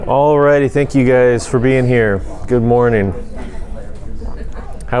Alrighty, thank you guys for being here. Good morning.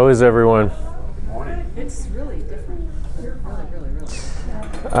 How is everyone? It's really different. Really.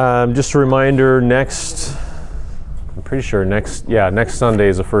 Just a reminder, next Sunday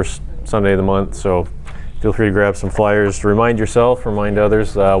is the first Sunday of the month, so feel free to grab some flyers to remind yourself, remind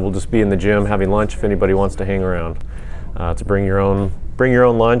others. We'll just be in the gym having lunch if anybody wants to hang around. To bring your own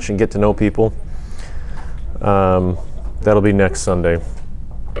lunch and get to know people. That'll be next Sunday.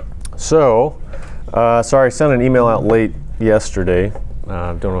 So, sorry, I sent an email out late yesterday.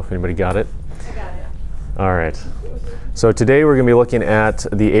 Don't know if anybody got it. I got it. All right. So today we're going to be looking at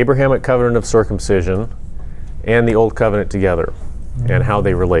the Abrahamic covenant of circumcision and the Old Covenant together and how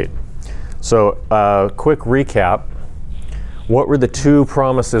they relate. So, quick recap. What were the two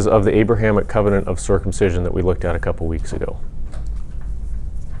promises of the Abrahamic covenant of circumcision that we looked at a couple weeks ago?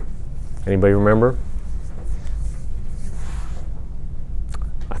 Anybody remember?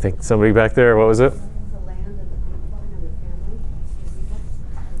 I think somebody back there, what was it? The land and the people and the family,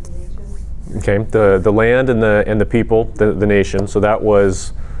 the nation. Okay, the land and the people, the nation. So that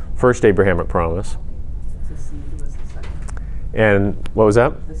was first Abrahamic promise. The seed was the second. And what was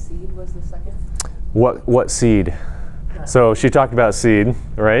that? The seed was the second. What seed? So she talked about seed,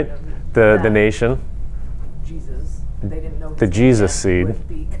 right? The nation. Jesus. They didn't know The Jesus seed. would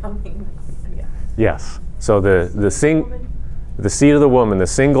be coming. Yeah. Yes. So the seed of the woman, the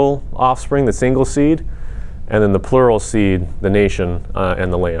single offspring, the single seed, and then the plural seed, the nation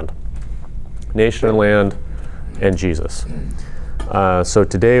and the land. Nation and land and Jesus. So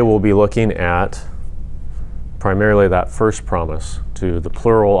today we'll be looking at primarily that first promise to the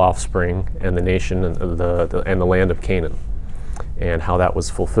plural offspring and the nation and the land of Canaan and how that was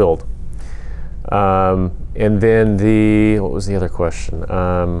fulfilled. And then what was the other question?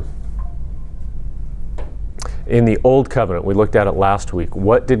 In the Old Covenant, we looked at it last week.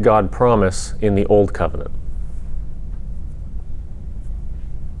 What did God promise in the Old Covenant?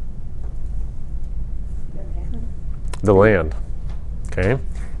 The land. Okay.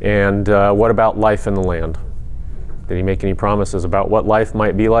 And what about life in the land? Did he make any promises about what life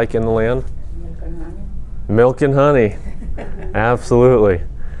might be like in the land? Milk and honey. Absolutely.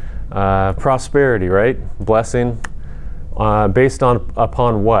 Prosperity, right? Blessing. Based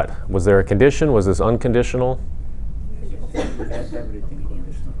upon what? Was there a condition? Was this unconditional?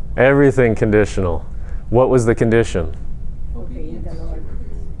 Everything conditional. What was the condition?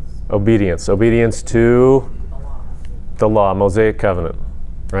 Obedience. Obedience to the law, Mosaic covenant,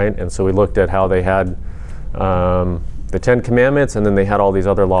 right? And so we looked at how they had the Ten Commandments, and then they had all these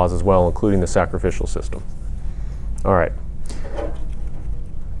other laws as well, including the sacrificial system. All right.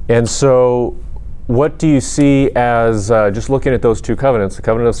 And so what do you see as, just looking at those two covenants, the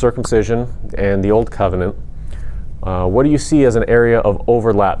covenant of circumcision and the Old Covenant, what do you see as an area of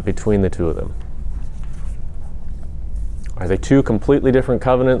overlap between the two of them? Are they two completely different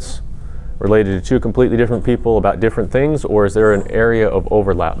covenants related to two completely different people about different things, or is there an area of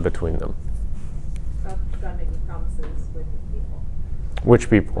overlap between them? God making promises with his people. Which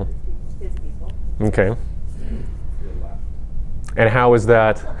people? His people. Okay. And how is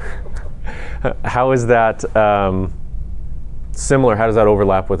that similar? How does that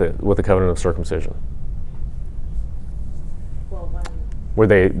overlap with the covenant of circumcision? Well, Were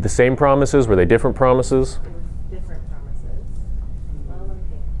they the same promises? Were they different promises? there were different promises. Well, let me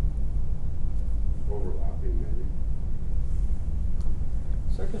think. Overlapping, maybe.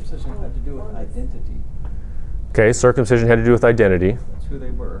 Circumcision had to do with identity. Okay, circumcision had to do with identity. That's who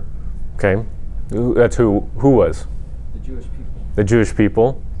they were. Okay, that's who was? The Jewish people. The Jewish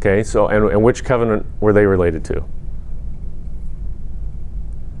people. Okay, so and which covenant were they related to?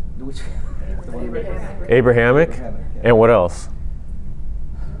 Which, Abrahamic. Abrahamic. yeah. And what else?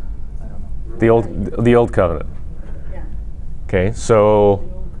 I don't know. The Old Covenant. Yeah. Okay, so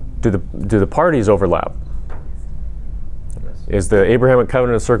do the parties overlap? Yes. Is the Abrahamic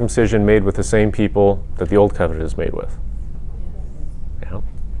covenant of circumcision made with the same people that the Old Covenant is made with? Yeah.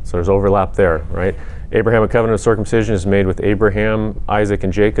 So there's overlap there, right? Abrahamic covenant of circumcision is made with Abraham, Isaac,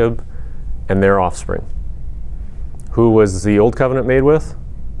 and Jacob, and their offspring. Who was the Old Covenant made with?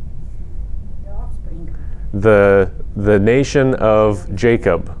 The offspring. The nation of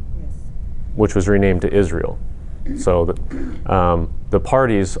Jacob, Yes. which was renamed to Israel. So the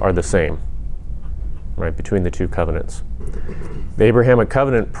parties are the same, right, between the two covenants. The Abrahamic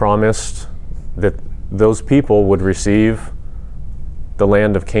covenant promised that those people would receive the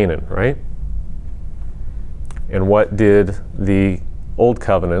land of Canaan, right? And what did the Old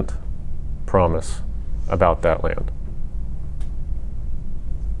Covenant promise about that land?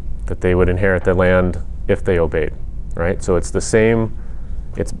 That they would inherit the land if they obeyed, right? So it's the same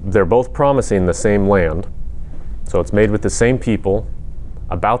They're both promising the same land. So it's made with the same people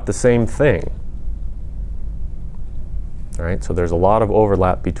about the same thing. All right, so there's a lot of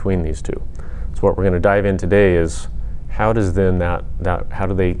overlap between these two. So what we're going to dive in today is how does then how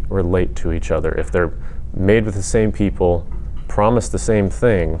do they relate to each other? If they're made with the same people, promise the same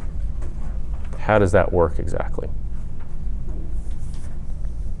thing, how does that work exactly?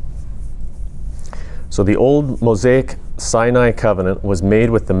 So the old Mosaic Sinai covenant was made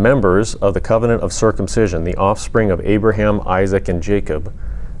with the members of the covenant of circumcision, the offspring of Abraham, Isaac, and Jacob,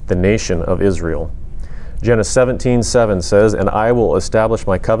 the nation of Israel. Genesis 17:7 says, "And I will establish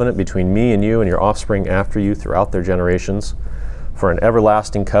my covenant between me and you and your offspring after you throughout their generations, for an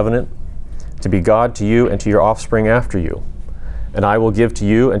everlasting covenant, to be God to you and to your offspring after you. And I will give to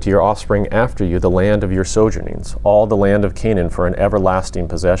you and to your offspring after you the land of your sojournings, all the land of Canaan for an everlasting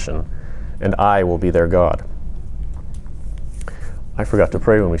possession, and I will be their God." I forgot to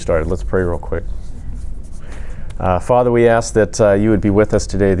pray when we started. Let's pray real quick. Father, we ask that you would be with us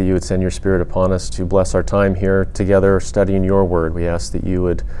today, that you would send your Spirit upon us to bless our time here together studying your word. We ask that you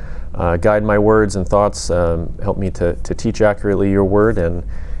would guide my words and thoughts, help me to teach accurately your word, and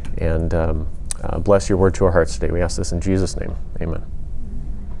bless your word to our hearts today. We ask this in Jesus' name. Amen.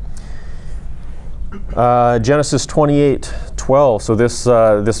 Genesis 28:12. So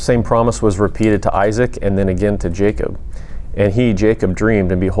this same promise was repeated to Isaac and then again to Jacob. "And he, Jacob,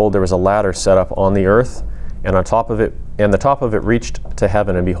 dreamed, and behold, there was a ladder set up on the earth, and the top of it reached to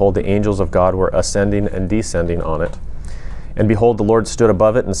heaven, and behold, the angels of God were ascending and descending on it. And behold, the Lord stood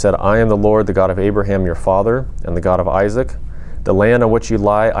above it and said, I am the Lord, the God of Abraham your father, and the God of Isaac. The land on which you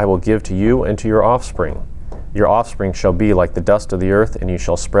lie I will give to you and to your offspring. Your offspring shall be like the dust of the earth, and you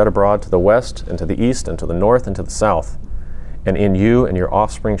shall spread abroad to the west, and to the east, and to the north, and to the south. And in you and your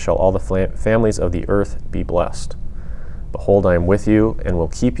offspring shall all the families of the earth be blessed. Behold, I am with you, and will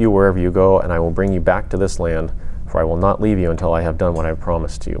keep you wherever you go, and I will bring you back to this land, for I will not leave you until I have done what I have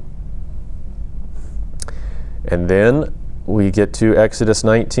promised you." And then we get to Exodus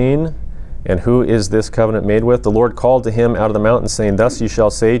 19. "And who is this covenant made with? The Lord called to him out of the mountain, saying, Thus you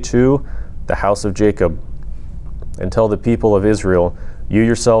shall say to the house of Jacob, and tell the people of Israel, You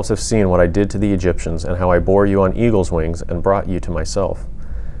yourselves have seen what I did to the Egyptians, and how I bore you on eagle's wings, and brought you to myself.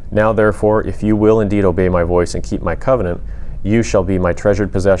 Now therefore, if you will indeed obey my voice and keep my covenant, you shall be my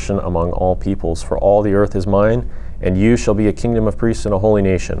treasured possession among all peoples, for all the earth is mine, and you shall be a kingdom of priests and a holy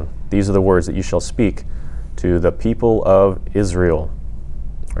nation. These are the words that you shall speak to the people of Israel."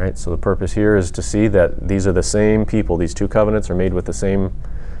 Right? So the purpose here is to see that these are the same people. These two covenants are made with the same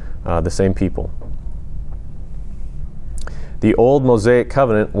people. The old Mosaic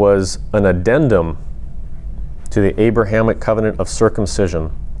covenant was an addendum to the Abrahamic covenant of circumcision,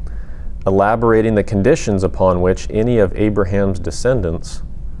 elaborating the conditions upon which any of Abraham's descendants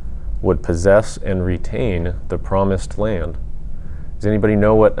would possess and retain the promised land. Does anybody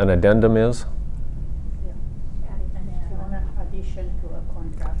know what an addendum is?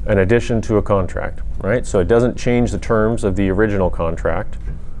 An addition to a contract, right? So it doesn't change the terms of the original contract,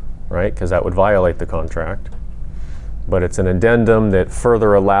 right? Because that would violate the contract. But it's an addendum that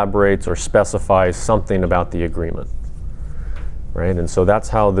further elaborates or specifies something about the agreement, right? And so that's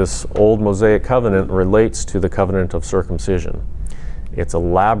how this old Mosaic covenant relates to the covenant of circumcision. It's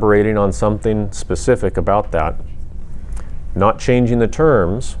elaborating on something specific about that, not changing the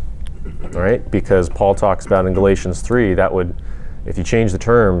terms, right? Because Paul talks about in Galatians 3, that would, if you change the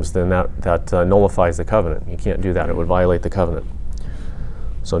terms, then that nullifies the covenant. You can't do that. It would violate the covenant.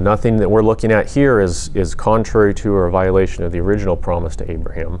 So nothing that we're looking at here is contrary to or a violation of the original promise to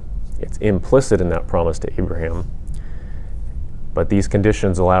Abraham. It's implicit in that promise to Abraham. But these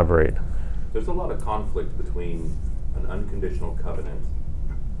conditions elaborate. There's a lot of conflict between an unconditional covenant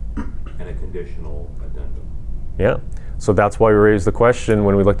and a conditional addendum. Yeah. So that's why we raised the question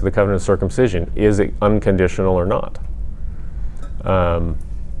when we looked at the covenant of circumcision. Is it unconditional or not?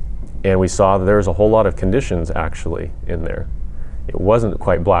 And we saw that there's a whole lot of conditions actually in there. It wasn't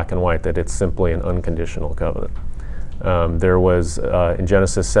quite black and white that it's simply an unconditional covenant. There was, in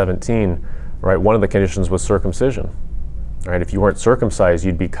Genesis 17, right, one of the conditions was circumcision. Right? If you weren't circumcised,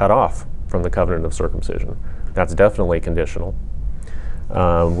 you'd be cut off from the covenant of circumcision. That's definitely conditional.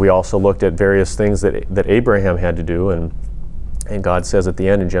 We also looked at various things that Abraham had to do, and God says at the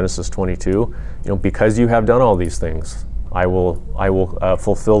end in Genesis 22, because you have done all these things, I will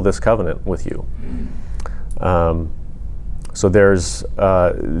fulfill this covenant with you. So there was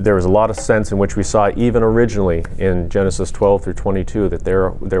a lot of sense in which we saw even originally in Genesis 12 through 22 that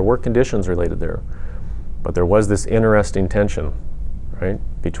there were conditions related there. But there was this interesting tension, right,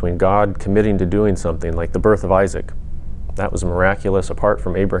 between God committing to doing something like the birth of Isaac, That was miraculous apart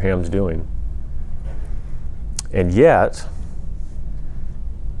from Abraham's doing. And yet,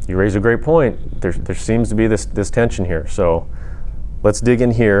 you raise a great point. There seems to be this tension here. So let's dig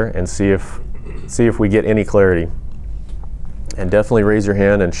in here and see if we get any clarity. And definitely raise your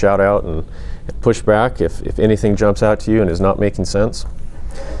hand and shout out and push back if anything jumps out to you and is not making sense.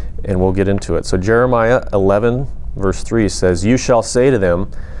 And we'll get into it. So Jeremiah 11, verse 3 says, "You shall say to them,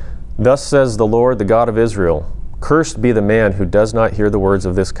 Thus says the Lord, the God of Israel, Cursed be the man who does not hear the words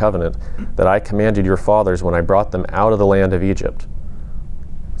of this covenant that I commanded your fathers when I brought them out of the land of Egypt."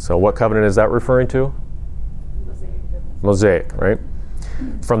 So what covenant is that referring to? Mosaic, right?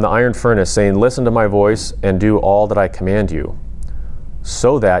 "From the iron furnace, saying, Listen to my voice and do all that I command you,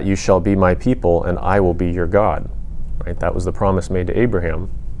 so that you shall be my people and I will be your God." Right? That was the promise made to Abraham.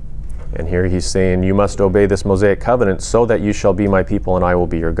 And here he's saying, you must obey this Mosaic covenant so that you shall be my people and I will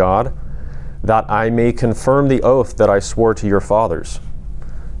be your God, that I may confirm the oath that I swore to your fathers,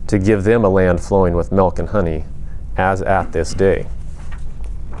 to give them a land flowing with milk and honey, as at this day.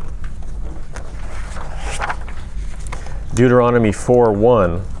 Deuteronomy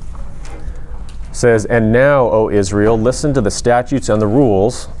 4:1 says, "And now, O Israel, listen to the statutes and the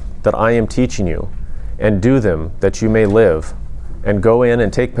rules that I am teaching you, and do them, that you may live, and go in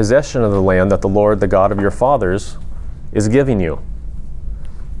and take possession of the land that the Lord, the God of your fathers, is giving you."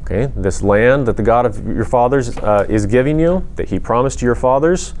 Okay, this land that the God of your fathers is giving you, that he promised to your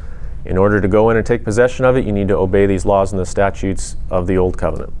fathers, in order to go in and take possession of it, you need to obey these laws and the statutes of the Old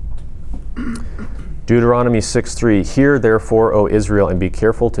Covenant. Deuteronomy 6:3, "Hear therefore, O Israel, and be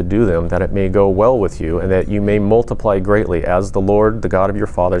careful to do them, that it may go well with you, and that you may multiply greatly, as the Lord, the God of your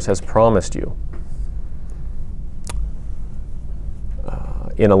fathers, has promised you,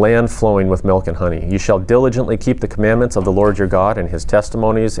 in a land flowing with milk and honey. You shall diligently keep the commandments of the Lord your God, and his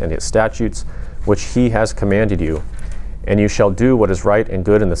testimonies and his statutes, which he has commanded you. And you shall do what is right and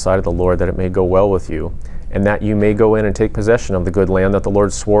good in the sight of the Lord, that it may go well with you, and that you may go in and take possession of the good land that the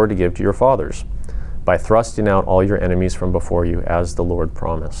Lord swore to give to your fathers, by thrusting out all your enemies from before you, as the Lord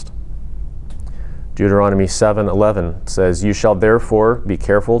promised." Deuteronomy 7:11 says, "You shall therefore be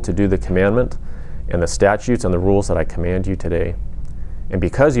careful to do the commandment and the statutes and the rules that I command you today. And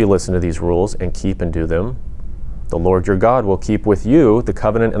because you listen to these rules and keep and do them, the Lord your God will keep with you the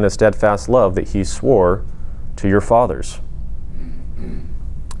covenant and the steadfast love that he swore to your fathers."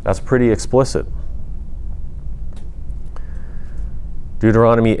 That's pretty explicit.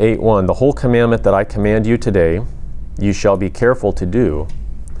 Deuteronomy 8:1, "The whole commandment that I command you today, you shall be careful to do,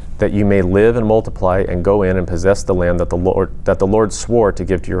 that you may live and multiply and go in and possess the land that the Lord swore to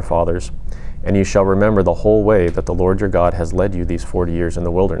give to your fathers. And you shall remember the whole way that the Lord your God has led you these 40 years in the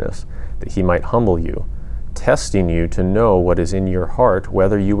wilderness, that he might humble you, testing you to know what is in your heart,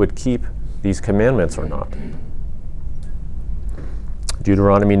 whether you would keep these commandments or not."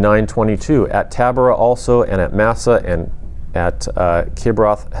 Deuteronomy 9:22, "At Taberah also, and at Massah, and at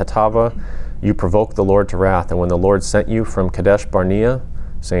Kibroth Hattava, you provoked the Lord to wrath. And when the Lord sent you from Kadesh Barnea,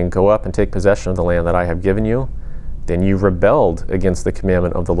 saying, Go up and take possession of the land that I have given you, then you rebelled against the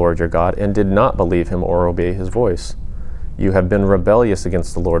commandment of the Lord your God, and did not believe him or obey his voice. You have been rebellious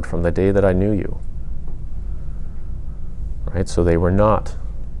against the Lord from the day that I knew you." Right? So they were not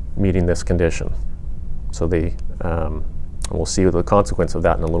meeting this condition. So we'll see the consequence of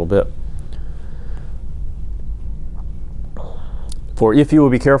that in a little bit. "For if you will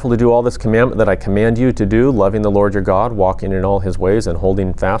be careful to do all this commandment that I command you to do, loving the Lord your God, walking in all his ways, and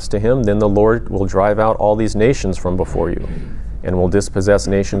holding fast to him, then the Lord will drive out all these nations from before you, and will dispossess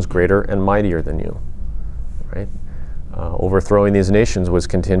nations greater and mightier than you." Right? Overthrowing these nations was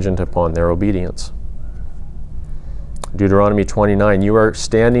contingent upon their obedience. Deuteronomy 29, "You are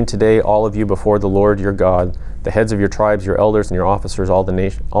standing today, all of you, before the Lord your God, the heads of your tribes, your elders and your officers, all the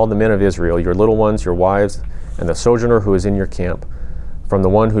men of Israel, your little ones, your wives, and the sojourner who is in your camp, from the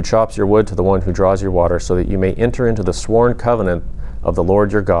one who chops your wood to the one who draws your water, so that you may enter into the sworn covenant of the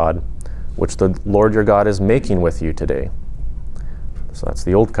Lord your God, which the Lord your God is making with you today." So that's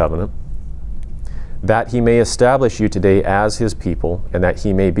the old covenant. "That he may establish you today as his people, and that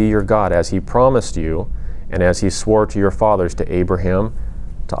he may be your God, as he promised you, and as he swore to your fathers, to Abraham,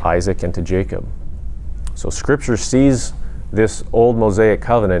 to Isaac, and to Jacob." So Scripture sees this old Mosaic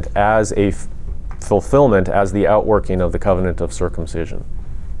covenant as a fulfillment, as the outworking of the covenant of circumcision.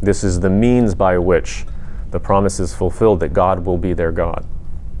 This is the means by which the promise is fulfilled, that God will be their God.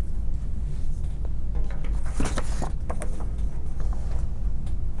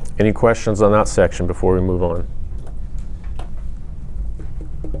 Any questions on that section before we move on?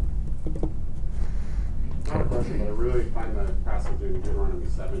 Not a question, but I really find that passage in Deuteronomy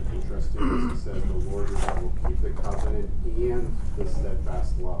 7 interesting. It says, "The Lord your God will keep the covenant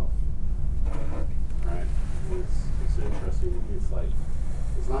off. Right? And it's interesting. It's like,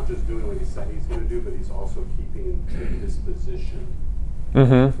 it's not just doing what he said he's going to do, but he's also keeping the disposition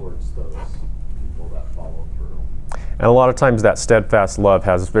Mm-hmm. towards those people that follow through. And a lot of times that steadfast love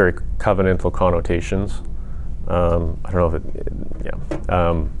has very covenantal connotations. I don't know if it,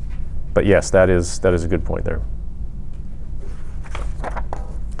 yeah. But yes, that is a good point there.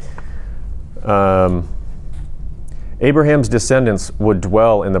 Abraham's descendants would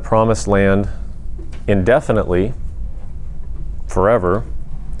dwell in the promised land indefinitely, forever,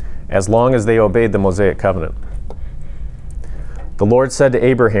 as long as they obeyed the Mosaic covenant. The Lord said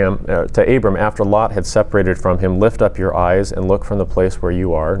to Abram after Lot had separated from him, "Lift up your eyes and look from the place where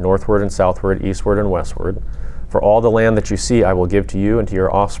you are, northward and southward, eastward and westward. For all the land that you see I will give to you and to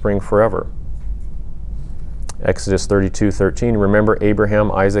your offspring forever." Exodus 32:13, remember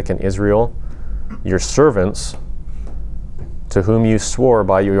Abraham, Isaac, and Israel, your servants, to whom you swore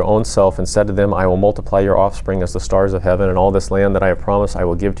by your own self and said to them, I will multiply your offspring as the stars of heaven, and all this land that I have promised I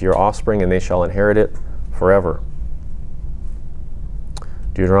will give to your offspring, and they shall inherit it forever.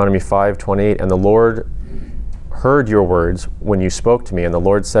 Deuteronomy 5:28, and the Lord heard your words when you spoke to me, and the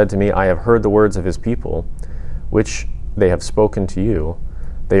Lord said to me, I have heard the words of his people, which they have spoken to you.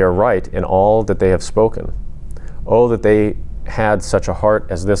 They are right in all that they have spoken. Oh, that they had such a heart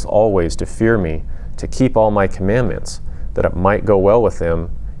as this always, to fear me, to keep all my commandments, that it might go well with them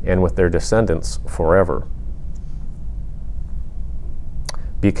and with their descendants forever.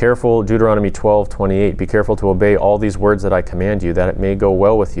 Be careful, Deuteronomy 12:28, be careful to obey all these words that I command you, that it may go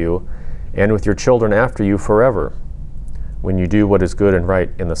well with you and with your children after you forever, when you do what is good and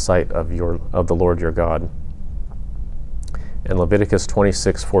right in the sight of the Lord your God. And Leviticus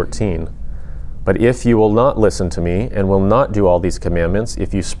 26:14, but if you will not listen to me and will not do all these commandments,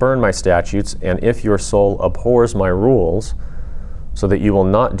 if you spurn my statutes, and if your soul abhors my rules, so that you will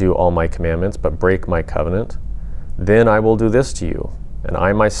not do all my commandments, but break my covenant, then I will do this to you, and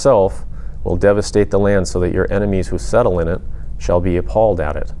I myself will devastate the land so that your enemies who settle in it shall be appalled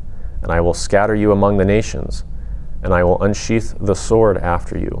at it. And I will scatter you among the nations, and I will unsheath the sword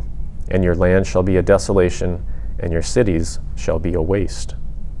after you, and your land shall be a desolation, and your cities shall be a waste.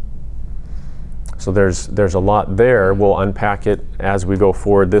 So there's a lot there. We'll unpack it as we go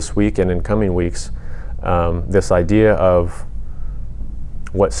forward this week and in coming weeks. This idea of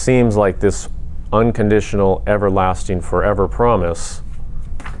what seems like this unconditional, everlasting, forever promise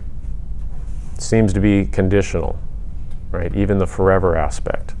seems to be conditional, right? Even the forever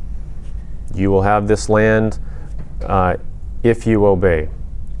aspect. You will have this land if you obey,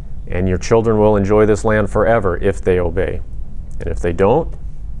 and your children will enjoy this land forever if they obey. And if they don't,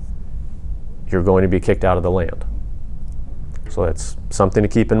 you're going to be kicked out of the land. So that's something to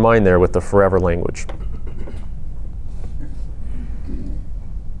keep in mind there with the forever language.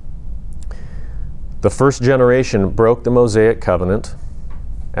 The first generation broke the Mosaic covenant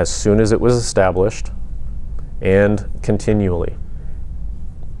as soon as it was established and continually.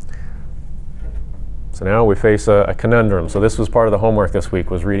 So now we face a conundrum. So this was part of the homework this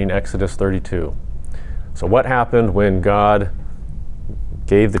week, was reading Exodus 32. So what happened when God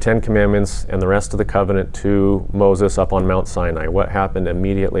gave the Ten Commandments and the rest of the covenant to Moses up on Mount Sinai? What happened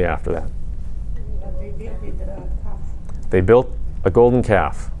immediately after that? They built a golden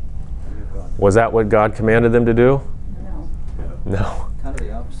calf. Was that what God commanded them to do? No. Kind of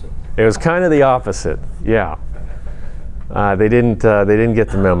the opposite. It was kind of the opposite. Yeah. They didn't get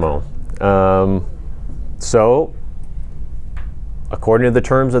the memo. So, according to the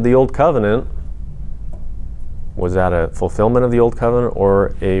terms of the Old Covenant, was that a fulfillment of the Old Covenant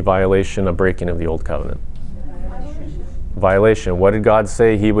or a violation, a breaking of the Old Covenant? Violation. What did God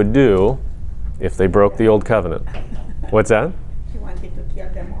say he would do if they broke the Old Covenant? What's that? He wanted to kill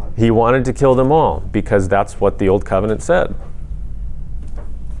them all. He wanted to kill them all because that's what the Old Covenant said.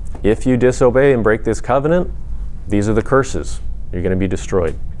 If you disobey and break this covenant, these are the curses. You're going to be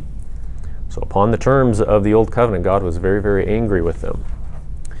destroyed. So upon the terms of the Old Covenant, God was very, very angry with them.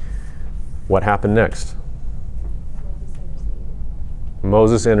 What happened next?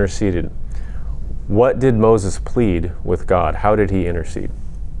 Moses interceded. What did Moses plead with God? How did he intercede?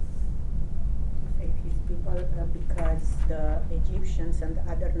 Save his people because the Egyptians and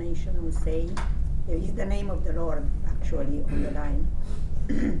the other nations will say, there is the name of the Lord actually on the line.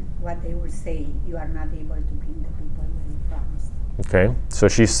 What they will say, you are not able to bring the people that you promised. Okay, so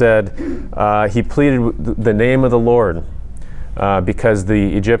she said, he pleaded the name of the Lord because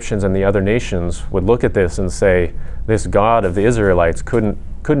the Egyptians and the other nations would look at this and say, this God of the Israelites couldn't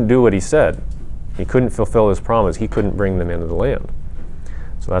do what he said. He couldn't fulfill his promise. He couldn't bring them into the land.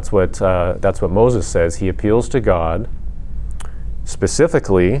 So that's what Moses says. He appeals to God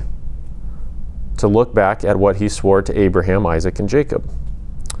specifically to look back at what he swore to Abraham, Isaac, and Jacob.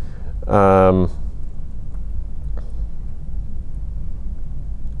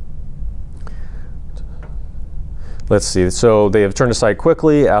 Let's see. So they have turned aside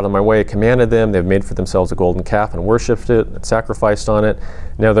quickly, out of my way, commanded them. They've made for themselves a golden calf and worshipped it and sacrificed on it.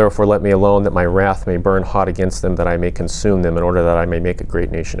 Now therefore let me alone, that my wrath may burn hot against them, that I may consume them, in order that I may make a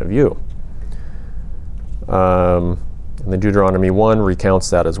great nation of you. And then Deuteronomy 1 recounts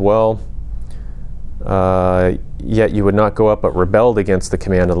that as well. Yet you would not go up, but rebelled against the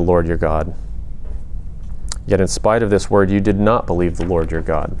command of the Lord your God. Yet in spite of this word, you did not believe the Lord your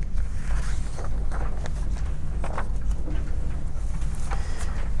God.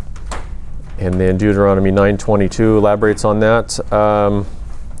 And then Deuteronomy 9:22 elaborates on that.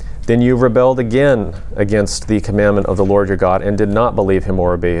 Then you rebelled again against the commandment of the Lord your God, and did not believe him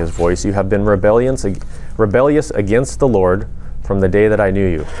or obey his voice. You have been rebellious against the Lord from the day that I knew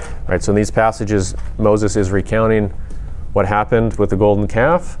you. Right. So in these passages, Moses is recounting what happened with the golden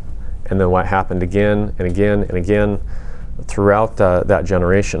calf, and then what happened again and again and again throughout that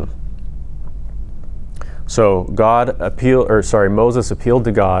generation. So Moses appealed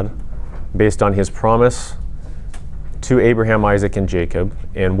to God based on his promise to Abraham, Isaac, and Jacob.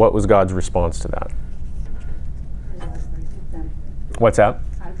 And what was God's response to that? I'll forgive them. What's that?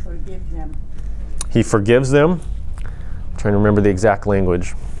 I'll forgive them. He forgives them. I'm trying to remember the exact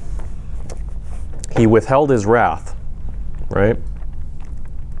language. He withheld his wrath, right?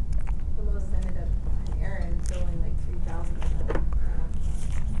 Moses ended up Aaron killing like 3,000 of them.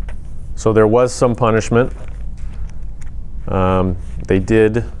 So there was some punishment.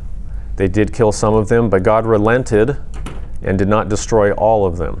 They did kill some of them, but God relented and did not destroy all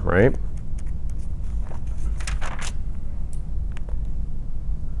of them, right?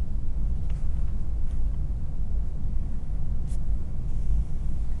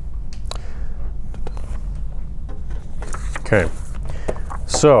 Okay.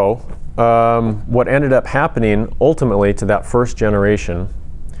 So what ended up happening ultimately to that first generation,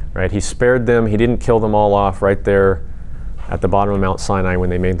 right? He spared them. He didn't kill them all off right there at the bottom of Mount Sinai when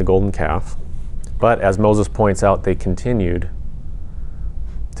they made the golden calf. But as Moses points out, they continued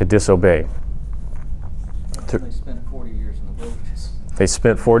to disobey. They spent 40 years in the wilderness. They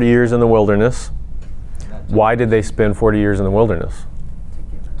spent 40 years in the wilderness. That Why did they spend 40 years in the wilderness?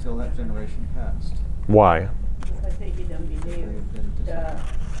 Until that generation passed. Why? Because they didn't believe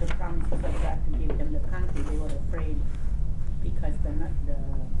the promises of God to give them the country. They were afraid because the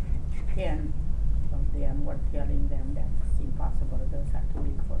 10 of them were telling them that's impossible. Those are too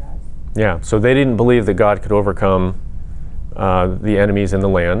big for us. Yeah, so they didn't believe that God could overcome the enemies in the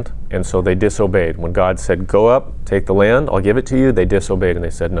land, and so they disobeyed. When God said, go up, take the land, I'll give it to you, they disobeyed and they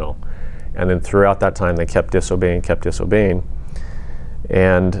said no. And then throughout that time they kept disobeying.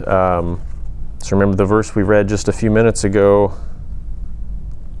 And so remember the verse we read just a few minutes ago,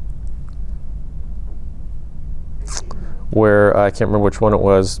 where I can't remember which one it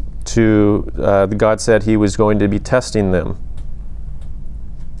was, God said he was going to be testing them.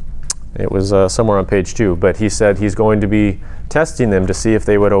 It was somewhere on page 2, but he said he's going to be testing them to see if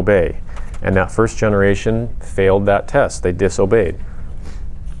they would obey. And that first generation failed that test. They disobeyed.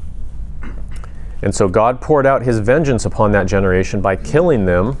 And so God poured out his vengeance upon that generation by killing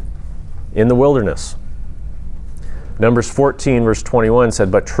them in the wilderness. Numbers 14, verse 21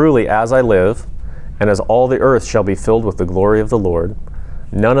 said, but truly as I live, and as all the earth shall be filled with the glory of the Lord,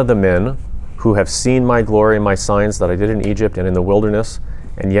 none of the men who have seen my glory and my signs that I did in Egypt and in the wilderness,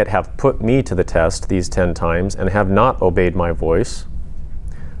 and yet have put me to the test these 10 times and have not obeyed my voice.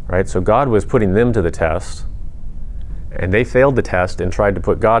 Right? So God was putting them to the test, and they failed the test and tried to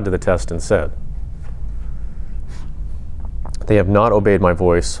put God to the test instead. They have not obeyed my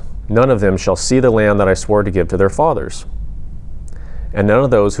voice. None of them shall see the land that I swore to give to their fathers. And none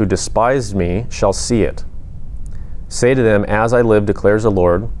of those who despised me shall see it. Say to them, as I live, declares the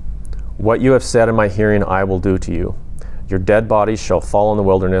Lord, what you have said in my hearing I will do to you. Your dead bodies shall fall in the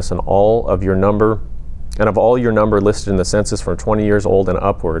wilderness, and of all your number listed in the census from 20 years old and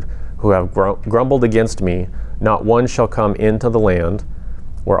upward, who have grumbled against me, not one shall come into the land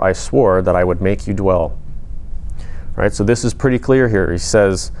where I swore that I would make you dwell. Right, so this is pretty clear here. He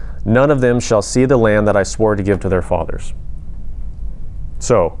says, none of them shall see the land that I swore to give to their fathers.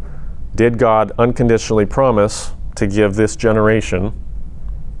 So, did God unconditionally promise to give this generation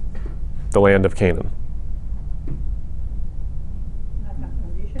the land of Canaan?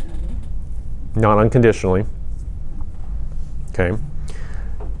 Not unconditionally. Okay.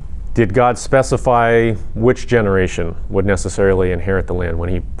 Did God specify which generation would necessarily inherit the land when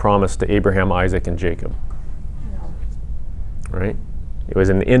he promised to Abraham, Isaac, and Jacob? No. right? It was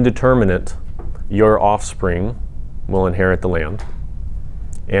an indeterminate, your offspring will inherit the land.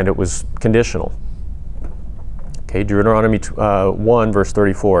 And it was conditional. Okay, Deuteronomy 1, verse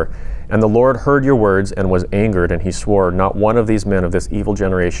 34. And the Lord heard your words and was angered, and he swore, not one of these men of this evil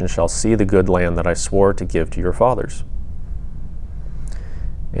generation shall see the good land that I swore to give to your fathers.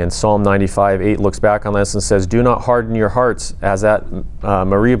 And Psalm 95:8 looks back on this and says, do not harden your hearts as at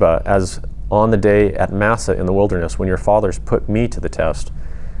Meribah, as on the day at Massah in the wilderness, when your fathers put me to the test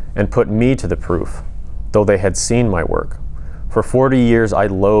and put me to the proof, though they had seen my work. For 40 years I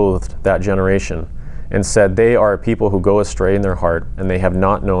loathed that generation, and said, they are a people who go astray in their heart, and they have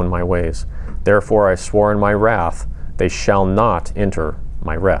not known my ways. Therefore I swore in my wrath, they shall not enter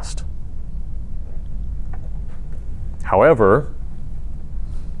my rest. However,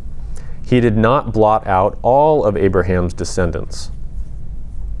 he did not blot out all of Abraham's descendants,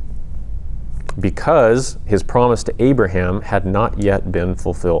 because his promise to Abraham had not yet been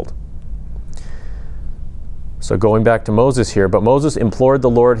fulfilled. So going back to Moses here, but Moses implored the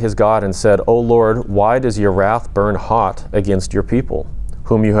Lord his God and said, O Lord, why does your wrath burn hot against your people,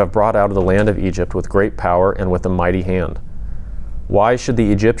 whom you have brought out of the land of Egypt with great power and with a mighty hand? Why should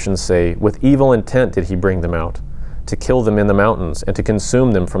the Egyptians say, with evil intent did he bring them out, to kill them in the mountains and to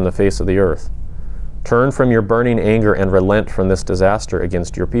consume them from the face of the earth? Turn from your burning anger and relent from this disaster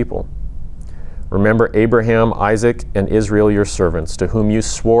against your people. Remember Abraham, Isaac, and Israel your servants, to whom you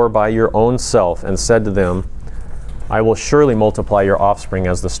swore by your own self and said to them, I will surely multiply your offspring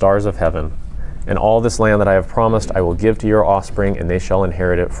as the stars of heaven, and all this land that I have promised I will give to your offspring, and they shall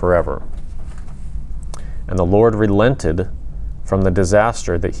inherit it forever. And the Lord relented from the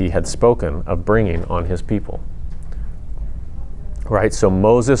disaster that he had spoken of bringing on his people. Right, so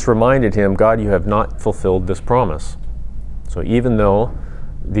Moses reminded him, God, you have not fulfilled this promise. So even though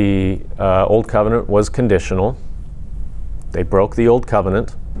the Old Covenant was conditional, they broke the Old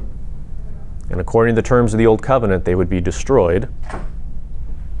Covenant, and according to the terms of the Old Covenant, they would be destroyed.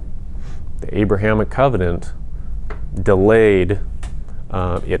 The Abrahamic covenant delayed,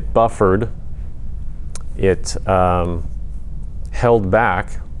 it buffered, it held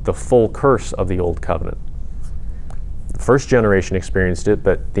back the full curse of the Old Covenant. The first generation experienced it,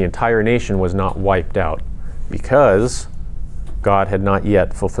 but the entire nation was not wiped out because God had not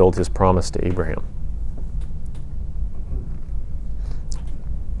yet fulfilled his promise to Abraham.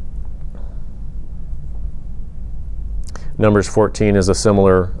 Numbers 14 is a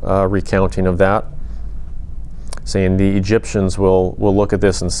similar recounting of that, saying the Egyptians will look at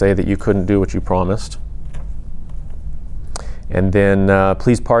this and say that you couldn't do what you promised. And then,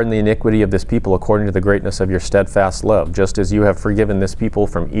 please pardon the iniquity of this people according to the greatness of your steadfast love, just as you have forgiven this people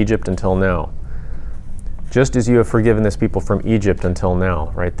from Egypt until now. Just as you have forgiven this people from Egypt until now,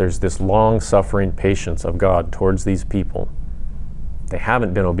 right? There's this long-suffering patience of God towards these people. They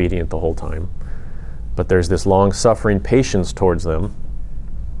haven't been obedient the whole time, but there's this long-suffering patience towards them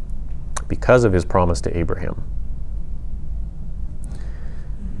because of his promise to Abraham.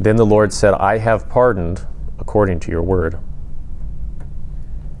 Then the Lord said, I have pardoned according to your word.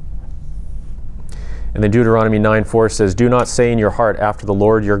 And then Deuteronomy 9:4 says, do not say in your heart after the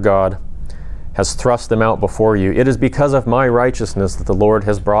Lord your God has thrust them out before you, it is because of my righteousness that the Lord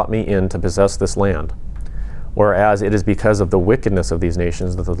has brought me in to possess this land. Whereas it is because of the wickedness of these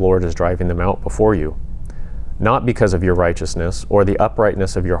nations that the Lord is driving them out before you. Not because of your righteousness or the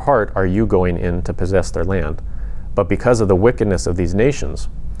uprightness of your heart are you going in to possess their land, but because of the wickedness of these nations,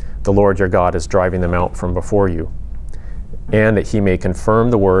 the Lord your God is driving them out from before you, and that he may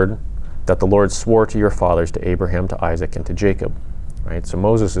confirm the word that the Lord swore to your fathers, to Abraham, to Isaac, and to Jacob. Right? So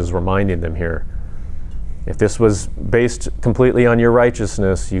Moses is reminding them here, if this was based completely on your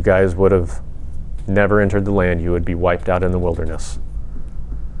righteousness, you guys would have never entered the land. You would be wiped out in the wilderness.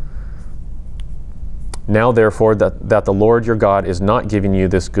 Now therefore that the Lord your God is not giving you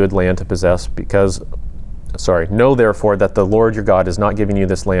this good land to possess know therefore that the Lord your God is not giving you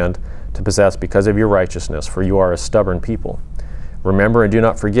this land to possess because of your righteousness, for you are a stubborn people. Remember and do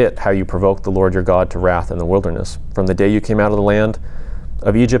not forget how you provoked the Lord your God to wrath in the wilderness. From the day you came out of the land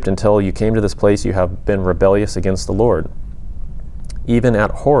of Egypt until you came to this place, you have been rebellious against the Lord. Even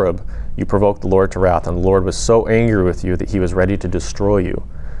at Horeb, you provoked the Lord to wrath, and the Lord was so angry with you that he was ready to destroy you.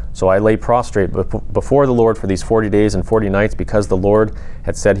 So I lay prostrate before the Lord for these 40 days and 40 nights because the Lord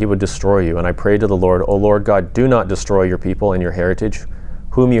had said he would destroy you. And I prayed to the Lord, O Lord God, do not destroy your people and your heritage,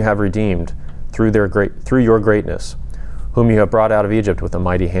 whom you have redeemed through your greatness, whom you have brought out of Egypt with a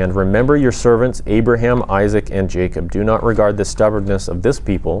mighty hand. Remember your servants, Abraham, Isaac, and Jacob. Do not regard the stubbornness of this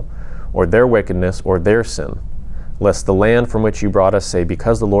people, or their wickedness, or their sin, lest the land from which you brought us say,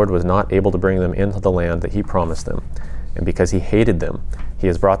 because the Lord was not able to bring them into the land that he promised them, and because he hated them, he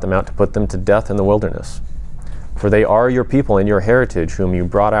has brought them out to put them to death in the wilderness. For they are your people and your heritage, whom you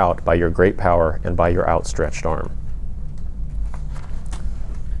brought out by your great power and by your outstretched arm.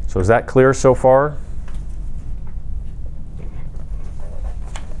 So is that clear so far?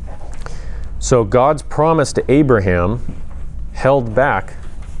 So God's promise to Abraham held back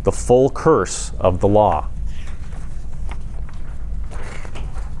the full curse of the law.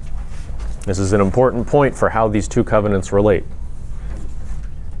 This is an important point for how these two covenants relate.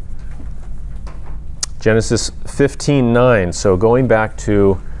 Genesis 15:9. So going back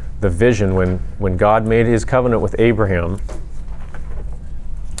to the vision when God made his covenant with Abraham,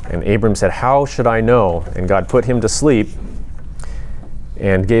 and Abram said, "How should I know?" And God put him to sleep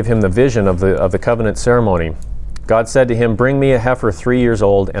and gave him the vision of the covenant ceremony. God said to him, "Bring me a heifer 3 years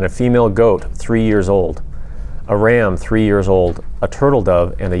old, and a female goat 3 years old, a ram 3 years old, a turtle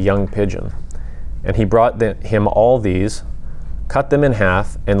dove, and a young pigeon." And he brought him all these, cut them in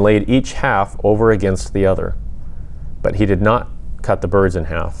half, and laid each half over against the other. But he did not cut the birds in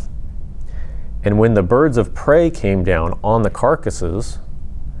half. And when the birds of prey came down on the carcasses,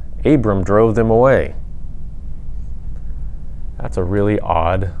 Abram drove them away. That's a really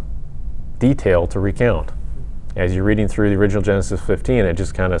odd detail to recount. As you're reading through the original Genesis 15, it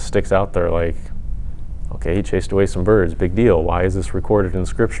just kind of sticks out there like, okay, he chased away some birds, big deal. Why is this recorded in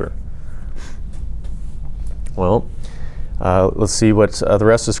Scripture? Well, let's see what the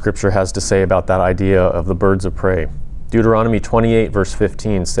rest of Scripture has to say about that idea of the birds of prey. Deuteronomy 28 verse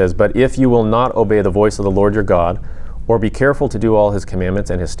 15 says, "But if you will not obey the voice of the Lord your God, or be careful to do all his commandments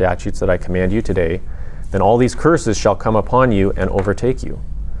and his statutes that I command you today, then all these curses shall come upon you and overtake you.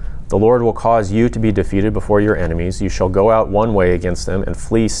 The Lord will cause you to be defeated before your enemies. You shall go out one way against them and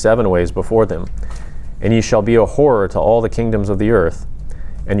flee 7 ways before them. And ye shall be a horror to all the kingdoms of the earth.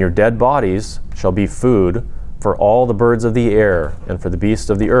 And your dead bodies shall be food for all the birds of the air and for the beasts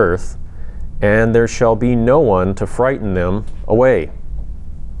of the earth. And there shall be no one to frighten them away."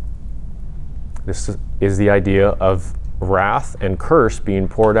 This is the idea of wrath and curse being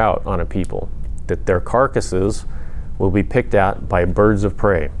poured out on a people, that their carcasses will be picked at by birds of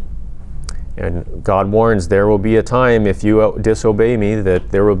prey. And God warns, there will be a time if you disobey me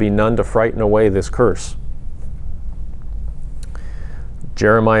that there will be none to frighten away this curse.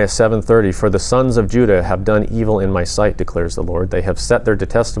 Jeremiah 7:30, "For the sons of Judah have done evil in my sight, declares the Lord. They have set their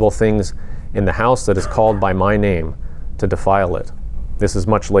detestable things in the house that is called by my name to defile it." This is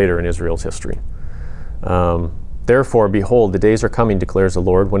much later in Israel's history. "Therefore, behold, the days are coming, declares the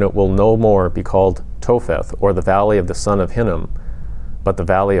Lord, when it will no more be called Topheth, or the valley of the son of Hinnom, but the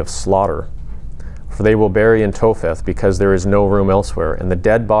valley of slaughter. For they will bury in Topheth, because there is no room elsewhere. And the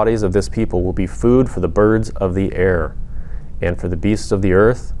dead bodies of this people will be food for the birds of the air, and for the beasts of the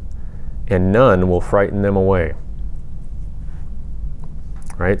earth, and none will frighten them away."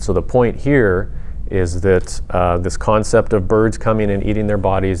 Right? So the point here is that this concept of birds coming and eating their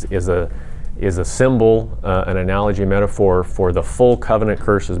bodies is a symbol, an analogy, metaphor for the full covenant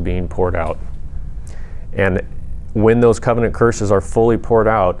curses being poured out. And when those covenant curses are fully poured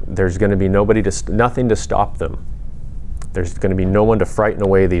out, there's going to be nothing to stop them. There's going to be no one to frighten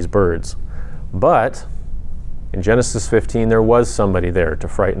away these birds. But in Genesis 15, there was somebody there to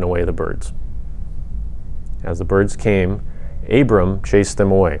frighten away the birds. As the birds came, Abram chased them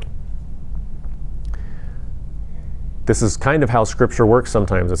away. This is kind of how Scripture works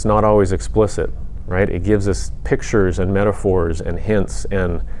sometimes. It's not always explicit, right? It gives us pictures and metaphors and hints,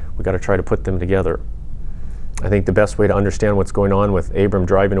 and we've got to try to put them together. I think the best way to understand what's going on with Abram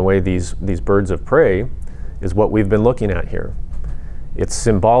driving away these birds of prey is what we've been looking at here. It's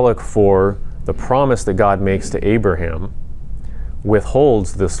symbolic for the promise that God makes to Abraham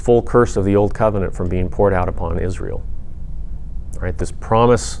withholds this full curse of the old covenant from being poured out upon Israel. Right? This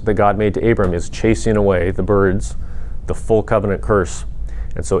promise that God made to Abram is chasing away the birds, the full covenant curse.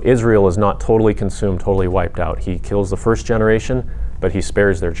 And so Israel is not totally consumed, totally wiped out. He kills the first generation, but he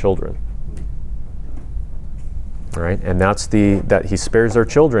spares their children. Right? And that he spares their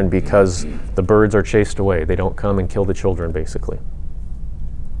children because the birds are chased away. They don't come and kill the children, basically,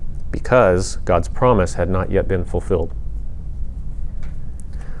 because God's promise had not yet been fulfilled.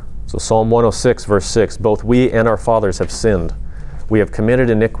 So Psalm 106 verse 6, "Both we and our fathers have sinned. We have committed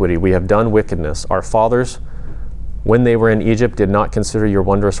iniquity. We have done wickedness. Our fathers, when they were in Egypt, did not consider your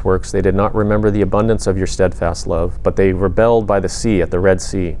wondrous works. They did not remember the abundance of your steadfast love, but they rebelled by the sea at the Red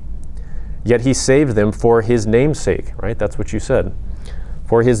Sea. Yet he saved them for his name's sake," right? That's what you said.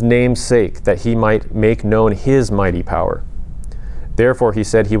 "For his name's sake, that he might make known his mighty power. Therefore he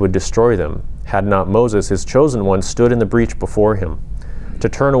said he would destroy them, had not Moses, his chosen one, stood in the breach before him, to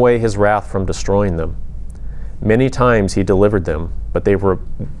turn away his wrath from destroying them. Many times he delivered them, but they were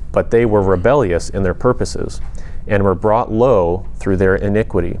rebellious in their purposes, and were brought low through their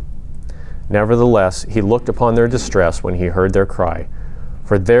iniquity. Nevertheless, he looked upon their distress when he heard their cry.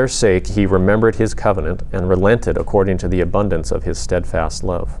 For their sake he remembered his covenant, and relented according to the abundance of his steadfast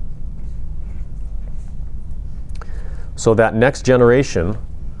love. So that next generation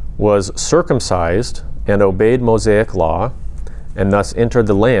was circumcised and obeyed Mosaic law, and thus entered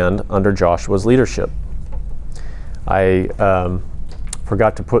the land under Joshua's leadership. I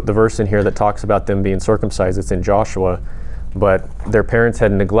forgot to put the verse in here that talks about them being circumcised. It's in Joshua, but their parents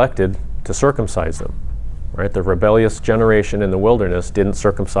had neglected to circumcise them. Right? The rebellious generation in the wilderness didn't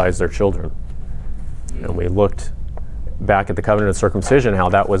circumcise their children. And we looked back at the covenant of circumcision, how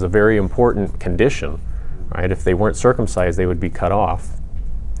that was a very important condition. Right? If they weren't circumcised, they would be cut off.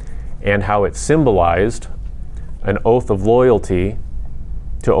 And how it symbolized an oath of loyalty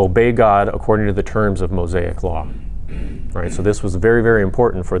to obey God according to the terms of Mosaic law. Right? So this was very, very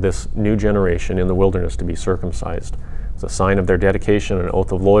important for this new generation in the wilderness to be circumcised. It's a sign of their dedication and an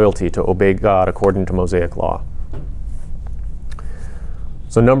oath of loyalty to obey God according to Mosaic law.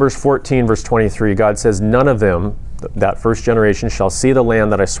 So Numbers 14, verse 23, God says, none of them, that first generation, shall see the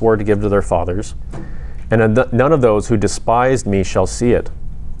land that I swore to give to their fathers, and none of those who despised me shall see it.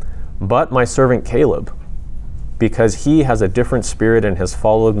 But my servant Caleb, because he has a different spirit and has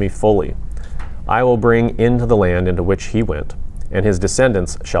followed me fully, I will bring into the land into which he went, and his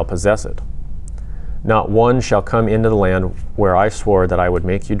descendants shall possess it. Not one shall come into the land where I swore that I would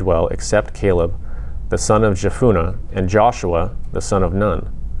make you dwell, except Caleb, the son of Jephunneh, and Joshua, the son of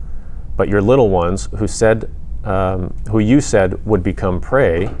Nun. But your little ones, who you said would become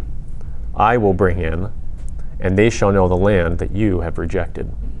prey, I will bring in, and they shall know the land that you have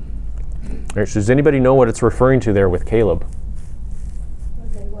rejected. All right, so does anybody know what it's referring to there with Caleb?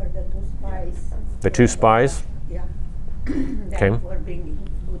 They were the two spies. The two spies? Yeah. That Okay. were bringing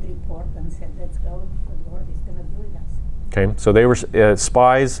good report and said, let's go, the Lord is going to do with us. Okay, so they were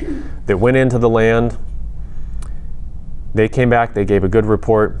spies that went into the land. They came back, they gave a good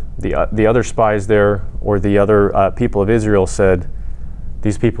report. The other spies there, or the other people of Israel said,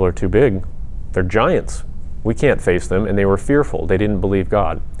 these people are too big. They're giants. We can't face them. And they were fearful. They didn't believe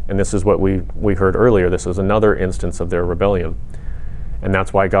God. And this is what we heard earlier. This was another instance of their rebellion. And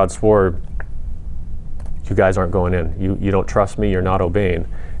that's why God swore, you guys aren't going in. You don't trust me, you're not obeying.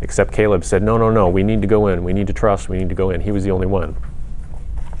 Except Caleb said, no, we need to go in. We need to trust, we need to go in. He was the only one.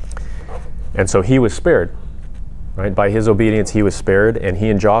 And so he was spared. Right? By his obedience, he was spared, and he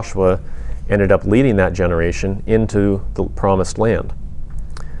and Joshua ended up leading that generation into the promised land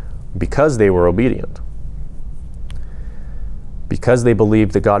because they were obedient. Because they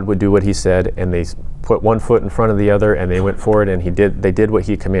believed that God would do what he said, and they put one foot in front of the other, and they went forward, and they did what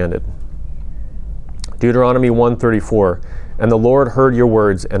he commanded. Deuteronomy 1:34, and the Lord heard your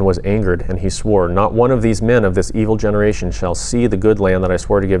words and was angered, and he swore, not one of these men of this evil generation shall see the good land that I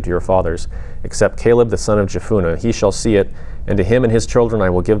swore to give to your fathers, except Caleb the son of Jephunneh. He shall see it, and to him and his children I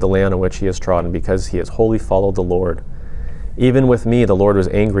will give the land on which he has trodden, because he has wholly followed the Lord. Even with me the Lord was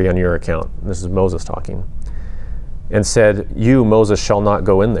angry on your account. This is Moses talking. And said, you, Moses, shall not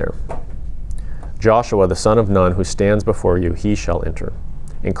go in there. Joshua the son of Nun, who stands before you, he shall enter.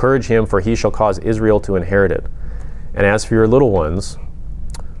 Encourage him, for he shall cause Israel to inherit it. And as for your little ones,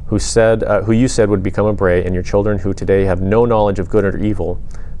 who you said would become a prey, and your children who today have no knowledge of good or evil,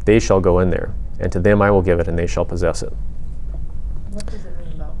 they shall go in there. And to them I will give it, and they shall possess it. What does it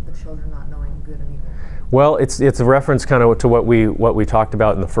mean about the children not knowing good and evil? Well, it's a reference kind of to what we talked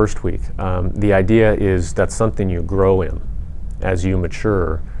about in the first week. The idea is that's something you grow in. As you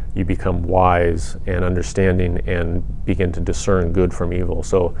mature, you become wise and understanding and begin to discern good from evil.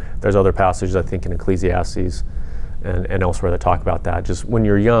 So there's other passages, I think, in Ecclesiastes and elsewhere that talk about that. Just when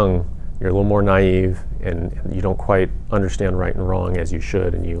you're young, you're a little more naive and you don't quite understand right and wrong as you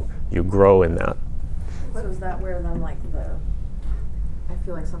should, and you grow in that. But is that where then I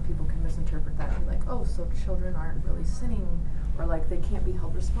feel like some people can misinterpret that and be like, oh, so children aren't really sinning, or like they can't be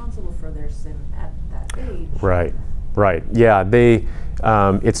held responsible for their sin at that age. Right. Yeah,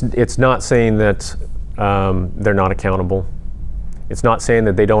 it's not saying that they're not accountable. It's not saying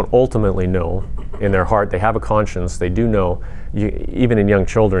that they don't ultimately know in their heart. They have a conscience. They do know. Even in young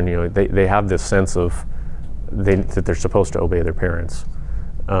children, they have this sense of that they're supposed to obey their parents.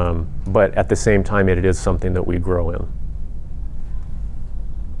 But at the same time, it is something that we grow in.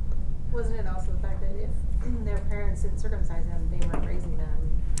 Wasn't it also the fact that if their parents didn't circumcise them, they weren't raising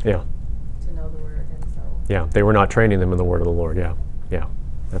them Yeah. to know the word, and so. Yeah, they were not training them in the word of the Lord. Yeah,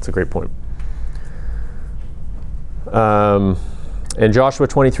 that's a great point. And Joshua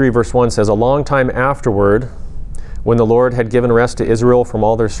 23 verse 1 says, a long time afterward, When the Lord had given rest to Israel from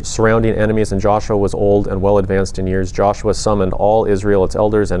all their surrounding enemies, and Joshua was old and well advanced in years, Joshua summoned all Israel, its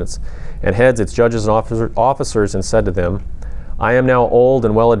elders and heads, its judges and officers, and said to them, I am now old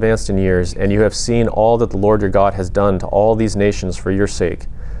and well advanced in years, and you have seen all that the Lord your God has done to all these nations for your sake.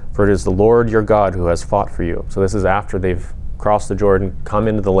 For it is the Lord your God who has fought for you. So this is after they've crossed the Jordan, come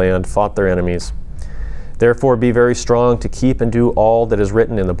into the land, fought their enemies. Therefore be very strong to keep and do all that is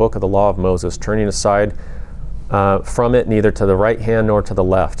written in the book of the law of Moses, turning aside from it neither to the right hand nor to the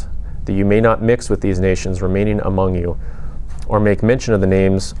left, that you may not mix with these nations remaining among you, or make mention of the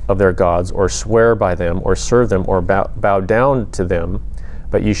names of their gods, or swear by them, or serve them, or bow down to them,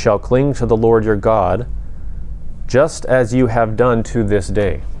 but you shall cling to the Lord your God, just as you have done to this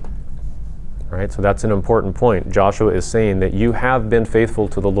day. Right? So that's an important point. Joshua is saying that you have been faithful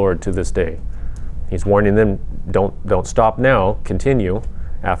to the Lord to this day. He's warning them, don't stop now, continue.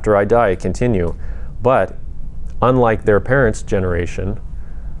 After I die, continue. But unlike their parents' generation,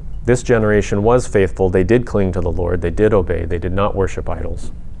 this generation was faithful. They did cling to the Lord. They did obey. They did not worship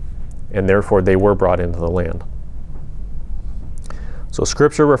idols. And therefore, they were brought into the land. So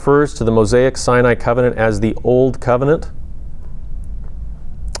Scripture refers to the Mosaic Sinai covenant as the Old Covenant.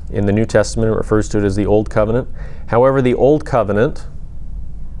 In the New Testament, it refers to it as the Old Covenant. However, the Old Covenant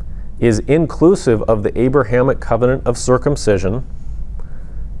is inclusive of the Abrahamic covenant of circumcision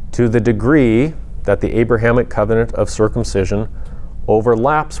to the degree that the Abrahamic covenant of circumcision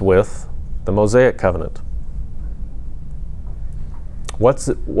overlaps with the Mosaic covenant. What's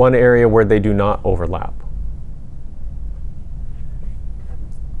one area where they do not overlap?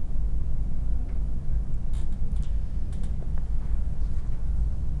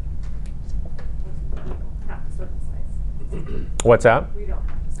 Have to circumcise. What's that? We don't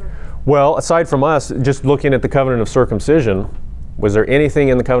have to circumcise. Well, aside from us, just looking at the covenant of circumcision, was there anything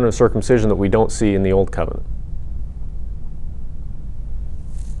in the covenant of circumcision that we don't see in the Old Covenant?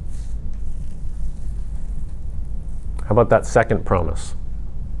 How about that second promise?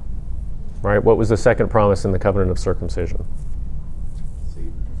 Right? What was the second promise in the covenant of circumcision?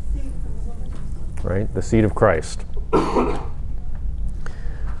 See? Right? The seed of Christ.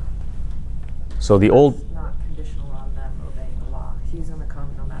 So the old, It's not conditional on them obeying the law. He's going to come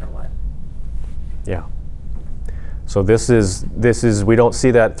no matter what. yeah. So this is we don't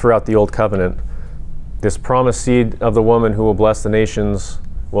see that throughout the Old Covenant. This promised seed of the woman who will bless the nations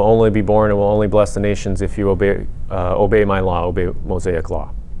will only be born and will only bless the nations if you obey my law, obey Mosaic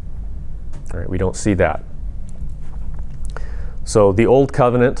law. All right, we don't see that. So the Old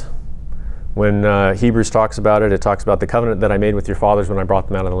Covenant, when Hebrews talks about it, it talks about the covenant that I made with your fathers when I brought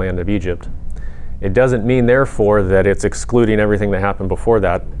them out of the land of Egypt. It doesn't mean, therefore, that it's excluding everything that happened before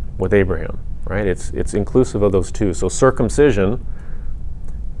that with Abraham. Right? It's inclusive of those two. So circumcision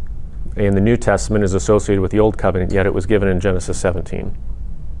in the New Testament is associated with the Old Covenant, yet it was given in Genesis 17.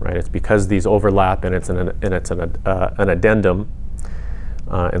 Right? It's because these overlap, and it's an addendum.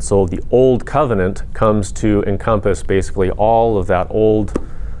 And so the Old Covenant comes to encompass basically all of that old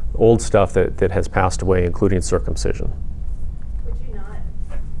stuff that has passed away, including circumcision. Would you not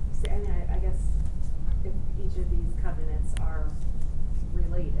say, I mean, I guess if each of these covenants are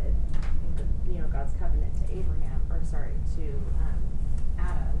related, God's covenant to Abraham, to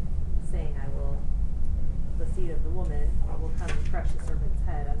Adam, saying, the seed of the woman will come and crush the serpent's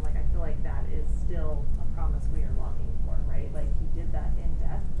head. I feel like that is still a promise we are longing for, right? Like he did that in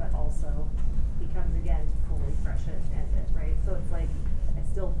death, but also he comes again to fully crush it and end it, right? So it's like, I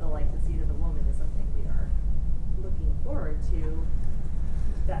still feel like the seed of the woman is something we are looking forward to,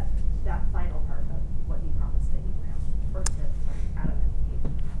 that final part of what he promised to Abraham, or to Adam and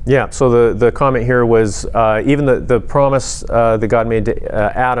Eve. Yeah, so the comment here was even the promise that God made to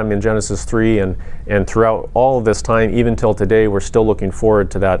Adam in Genesis 3 and throughout all of this time, even till today, we're still looking forward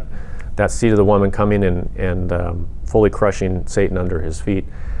to that seed of the woman coming and fully crushing Satan under his feet.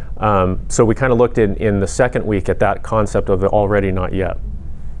 So we kind of looked in the second week at that concept of the already not yet.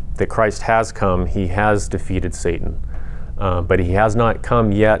 That Christ has come, he has defeated Satan, but he has not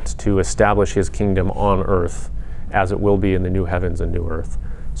come yet to establish his kingdom on earth as it will be in the new heavens and new earth.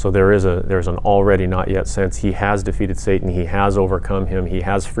 So there's an already not yet sense. He has defeated Satan. He has overcome him. He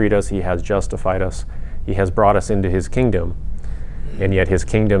has freed us. He has justified us. He has brought us into his kingdom. And yet his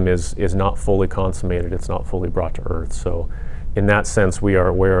kingdom is not fully consummated. It's not fully brought to earth. So in that sense, we are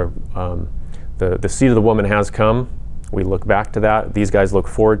aware the seed of the woman has come. We look back to that. These guys look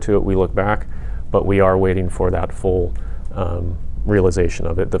forward to it. We look back. But we are waiting for that full realization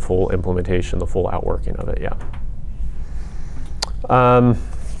of it, the full implementation, the full outworking of it, yeah.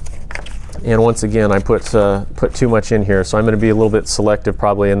 And once again, I put too much in here, so I'm going to be a little bit selective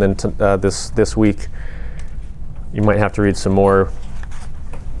probably. And then this week, You might have to read some more.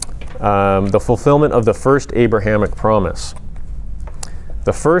 The fulfillment of the first Abrahamic promise.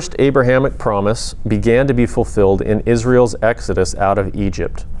 The first Abrahamic promise began to be fulfilled in Israel's exodus out of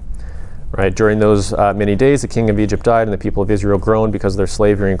Egypt. Right, during those many days, the king of Egypt died, and the people of Israel groaned because of their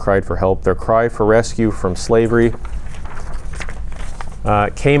slavery and cried for help. Their cry for rescue from slavery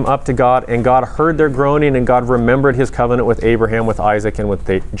came up to God, and God heard their groaning, and God remembered his covenant with Abraham, with Isaac, and with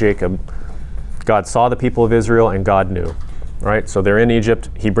Jacob. God saw the people of Israel, and God knew. Right, so they're in Egypt.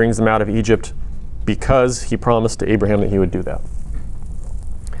 He brings them out of Egypt because he promised to Abraham that he would do that.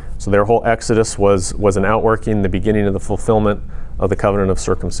 So their whole exodus was an outworking, the beginning of the fulfillment of the covenant of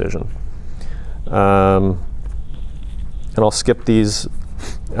circumcision. And I'll skip these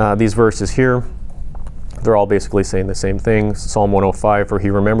verses here. They're all basically saying the same thing. Psalm 105, for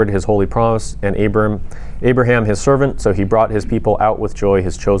he remembered his holy promise, and Abraham his servant, so he brought his people out with joy,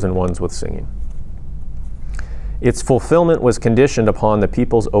 his chosen ones with singing. Its fulfillment was conditioned upon the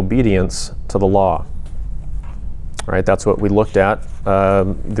people's obedience to the law. All right, that's what we looked at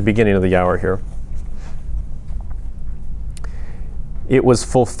the beginning of the hour here. It was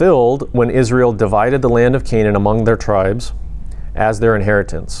fulfilled when Israel divided the land of Canaan among their tribes as their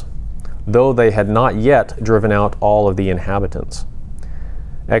inheritance, though they had not yet driven out all of the inhabitants.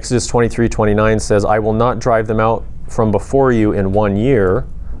 Exodus 23:29 says, I will not drive them out from before you in 1 year,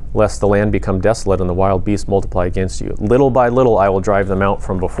 lest the land become desolate and the wild beasts multiply against you. Little by little I will drive them out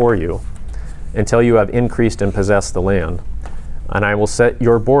from before you, until you have increased and possessed the land. And I will set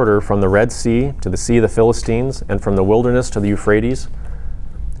your border from the Red Sea to the Sea of the Philistines, and from the wilderness to the Euphrates.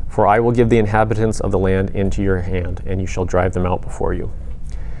 For I will give the inhabitants of the land into your hand, and you shall drive them out before you.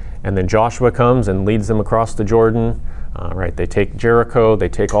 And then Joshua comes and leads them across the Jordan. Right, they take Jericho, they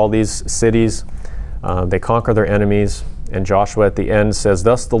take all these cities, they conquer their enemies. And Joshua at the end says,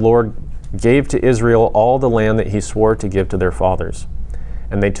 thus the Lord gave to Israel all the land that he swore to give to their fathers.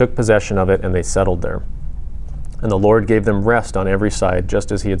 And they took possession of it, and they settled there. And the Lord gave them rest on every side,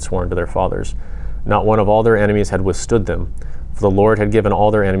 just as he had sworn to their fathers. Not one of all their enemies had withstood them, for the Lord had given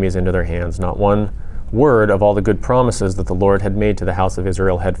all their enemies into their hands. Not one word of all the good promises that the Lord had made to the house of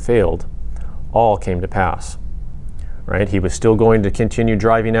Israel had failed. All came to pass. Right? He was still going to continue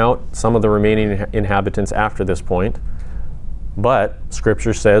driving out some of the remaining inhabitants after this point. But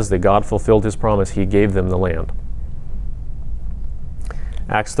Scripture says that God fulfilled his promise. He gave them the land.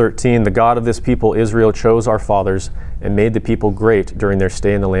 Acts 13, the God of this people Israel chose our fathers and made the people great during their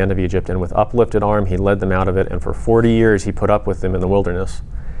stay in the land of Egypt, and with uplifted arm he led them out of it, and for 40 years he put up with them in the wilderness.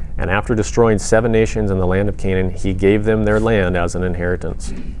 And after destroying 7 nations in the land of Canaan, he gave them their land as an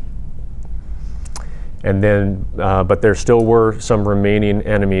inheritance. And then, but there still were some remaining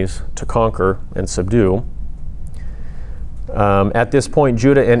enemies to conquer and subdue. At this point,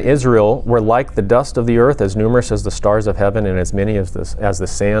 Judah and Israel were like the dust of the earth, as numerous as the stars of heaven, and as many as the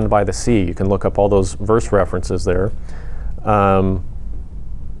sand by the sea. You can look up all those verse references there.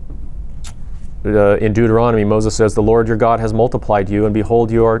 In Deuteronomy, Moses says, the Lord your God has multiplied you, and behold,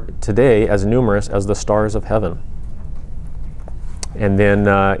 you are today as numerous as the stars of heaven. And then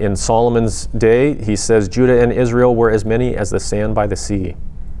in Solomon's day, he says, Judah and Israel were as many as the sand by the sea.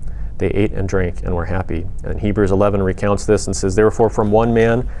 They ate and drank and were happy. And Hebrews 11 recounts this and says, therefore from one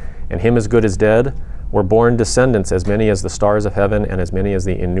man, and him as good as dead, were born descendants as many as the stars of heaven and as many as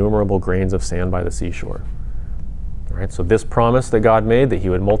the innumerable grains of sand by the seashore. All right, so this promise that God made, that he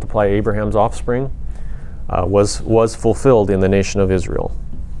would multiply Abraham's offspring, was fulfilled in the nation of Israel.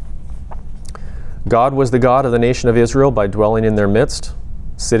 God was the God of the nation of Israel by dwelling in their midst,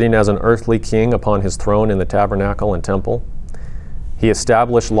 sitting as an earthly king upon his throne in the tabernacle and temple. He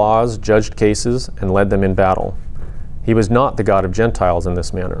established laws, judged cases, and led them in battle. He was not the God of Gentiles in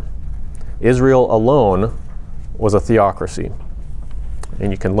this manner. Israel alone was a theocracy.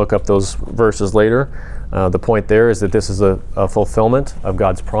 And you can look up those verses later. The point there is that this is a fulfillment of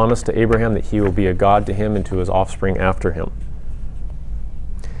God's promise to Abraham that he will be a God to him and to his offspring after him.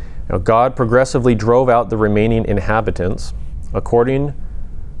 Now, God progressively drove out the remaining inhabitants according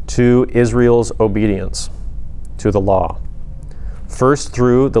to Israel's obedience to the law. First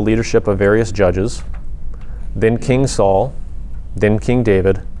through the leadership of various judges, then King Saul, then King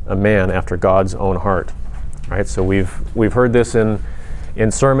David, a man after God's own heart. Right? So we've heard this in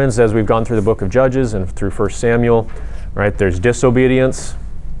sermons as we've gone through the book of Judges and through 1 Samuel. Right? There's disobedience,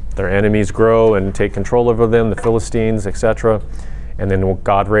 their enemies grow and take control over them, the Philistines, etc. And then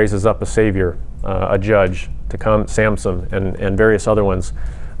God raises up a savior, a judge to come, Samson and various other ones,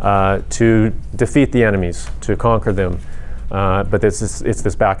 to defeat the enemies, to conquer them. But it's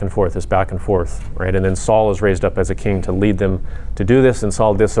this back and forth, right? And then Saul is raised up as a king to lead them to do this, and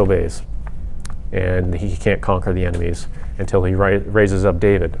Saul disobeys. and he can't conquer the enemies until he raises up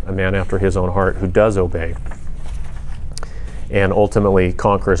David, a man after his own heart who does obey and ultimately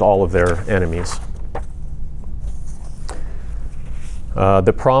conquers all of their enemies.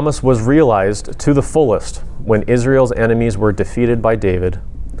 The promise was realized to the fullest when Israel's enemies were defeated by David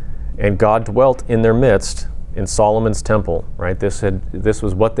and God dwelt in their midst in Solomon's temple, right? This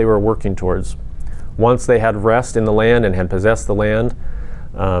was what they were working towards. Once they had rest in the land and had possessed the land,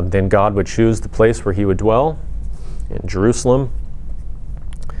 then God would choose the place where he would dwell, in Jerusalem,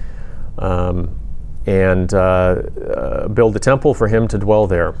 and build a temple for him to dwell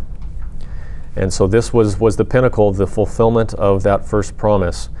there. And so this was the pinnacle of the fulfillment of that first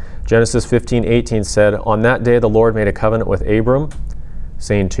promise. Genesis 15:18 said, "On that day the Lord made a covenant with Abram,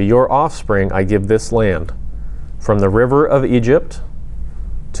 saying, 'To your offspring I give this land, from the river of Egypt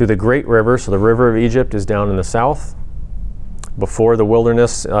to the great river.'" So the river of Egypt is down in the south, before the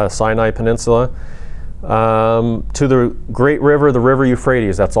wilderness, Sinai Peninsula, to the great river, the river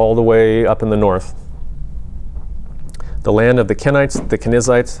Euphrates. That's all the way up in the north. The land of the Kenites, the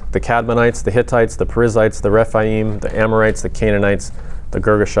Kenizzites, the Cadmonites, the Hittites, the Perizzites, the Rephaim, the Amorites, the Canaanites, the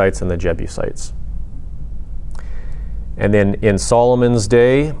Girgashites, and the Jebusites. And then in Solomon's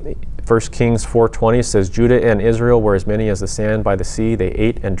day, 1 Kings 4:20 says, "Judah and Israel were as many as the sand by the sea. They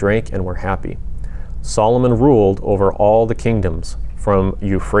ate and drank and were happy." Solomon ruled over all the kingdoms, from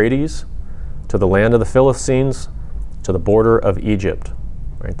Euphrates to the land of the Philistines to the border of Egypt.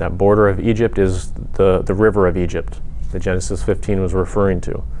 Right? That border of Egypt is the river of Egypt that Genesis 15 was referring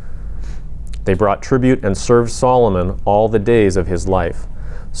to. They brought tribute and served Solomon all the days of his life.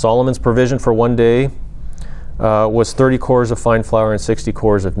 Solomon's provision for one day was 30 cores of fine flour and 60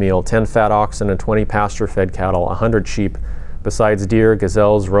 cores of meal, 10 fat oxen and 20 pasture-fed cattle, 100 sheep, besides deer,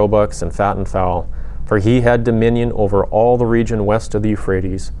 gazelles, roebucks, and fattened fowl. For he had dominion over all the region west of the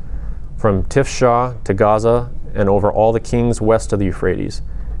Euphrates, from Tifshah to Gaza, and over all the kings west of the Euphrates.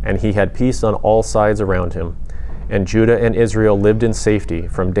 And he had peace on all sides around him. And Judah and Israel lived in safety,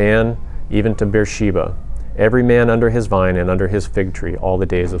 from Dan even to Beersheba, every man under his vine and under his fig tree, all the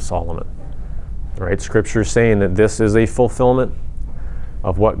days of Solomon. Right? Scripture is saying that this is a fulfillment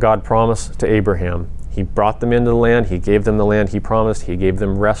of what God promised to Abraham. He brought them into the land. He gave them the land he promised. He gave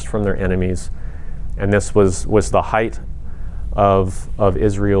them rest from their enemies. And this was the height of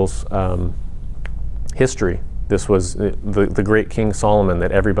Israel's history. This was the great King Solomon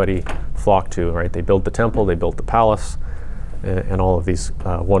that everybody flocked to. Right? They built the temple. They built the palace, and all of these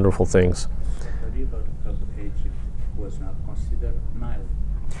wonderful things. The river of Egypt was not considered Nile.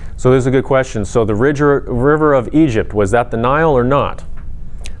 So this is a good question. So the river of Egypt, was that the Nile or not?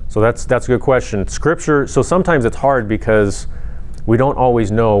 So that's a good question. Scripture, so sometimes it's hard because we don't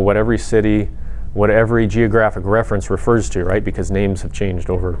always know what every city, what every geographic reference refers to, right? Because names have changed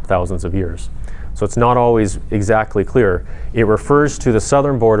over thousands of years. So it's not always exactly clear. It refers to the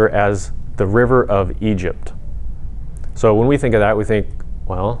southern border as the river of Egypt. So when we think of that, we think,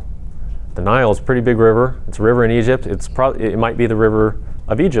 well, the Nile is a pretty big river. It's a river in Egypt. It might be the river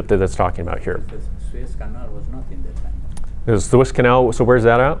of Egypt that it's talking about here. The Suez Canal was not in that time. The Suez Canal, so where's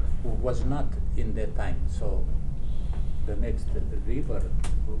that at? Was not in that time. So the next river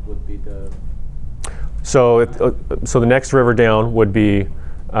would be the... So the next river down would be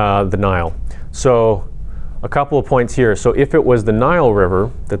the Nile. So a couple of points here. So if it was the Nile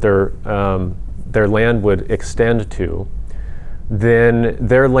River that their land would extend to, then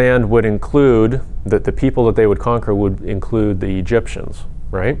their land would include, the people that they would conquer would include the Egyptians,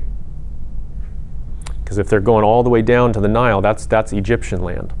 right? Because if they're going all the way down to the Nile, that's Egyptian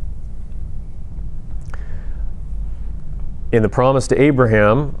land. In the promise to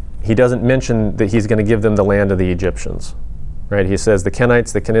Abraham, he doesn't mention that he's going to give them the land of the Egyptians, right? He says the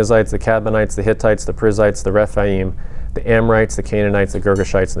Kenites, the Kenizzites, the Cadmonites, the Hittites, the Perizzites, the Rephaim, the Amorites, the Canaanites, the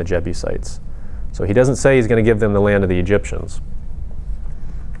Girgashites, and the Jebusites. So he doesn't say he's going to give them the land of the Egyptians.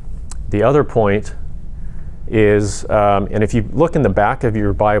 The other point is, and if you look in the back of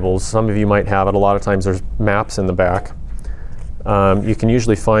your Bibles, some of you might have it, a lot of times there's maps in the back. You can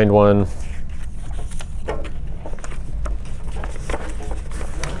usually find one.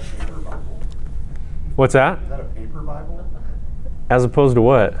 What's that? Is that a paper Bible? As opposed to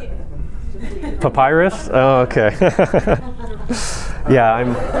what? Papyrus? Oh, okay. Yeah,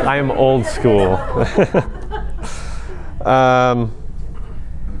 I'm old school.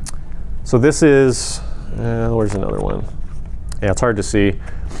 So this is, where's another one? Yeah, it's hard to see.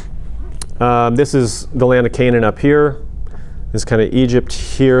 This is the land of Canaan up here. This is kind of Egypt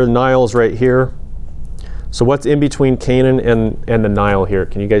here. Nile's right here. So what's in between Canaan and the Nile here?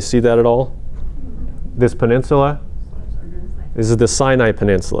 Can you guys see that at all? This peninsula? This is the Sinai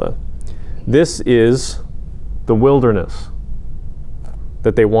Peninsula. This is the wilderness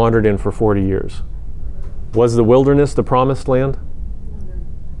that they wandered in for 40 years. Was the wilderness the promised land?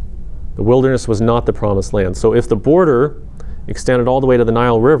 The wilderness was not the promised land. So if the border extended all the way to the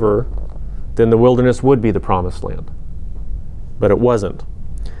Nile River, then the wilderness would be the promised land. But it wasn't.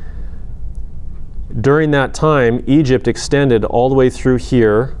 During that time, Egypt extended all the way through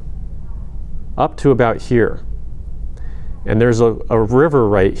here up to about here. And there's a river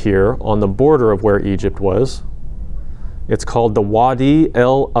right here on the border of where Egypt was. It's called the Wadi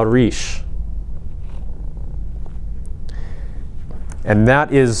El Arish. And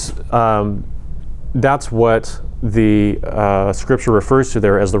that is, that's what the scripture refers to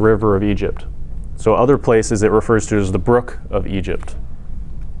there as the river of Egypt. So other places it refers to as the brook of Egypt.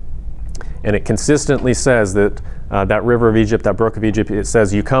 And it consistently says that that river of Egypt, that brook of Egypt, it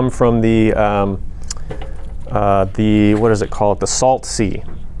says you come from the what does it call it? The Salt Sea,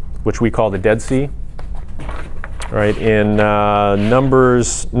 which we call the Dead Sea. Right, in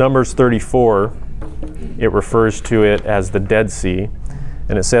Numbers 34, it refers to it as the Dead Sea.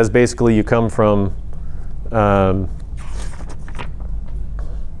 And it says basically you come from the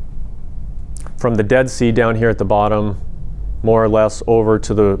Dead Sea down here at the bottom, more or less over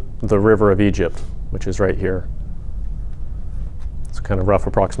to the river of Egypt, which is right here. It's a kind of rough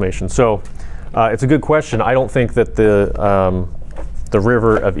approximation. So it's a good question. I don't think that the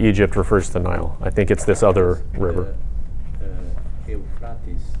river of Egypt refers to the Nile. I think it's this other river.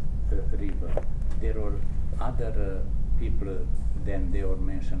 Euphrates river. There are other people than they were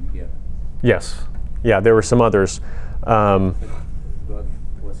mentioned here. Yes. Yeah, there were some others. God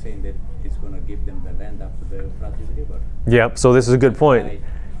was saying that He's going to give them the land after the Euphrates river. Yep. So this is a good point.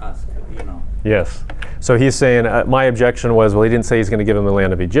 I asked, Yes. So he's saying, my objection was, well, he didn't say he's going to give them the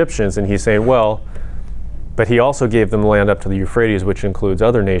land of Egyptians, and he's saying, well, but he also gave them the land up to the Euphrates, which includes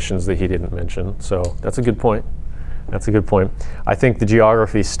other nations that he didn't mention. So that's a good point. That's a good point. I think the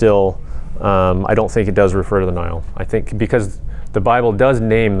geography still, I don't think it does refer to the Nile. I think because the Bible does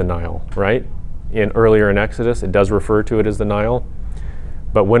name the Nile, right? Earlier in Exodus, it does refer to it as the Nile.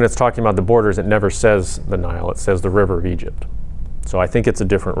 But when it's talking about the borders, it never says the Nile. It says the river of Egypt. So I think it's a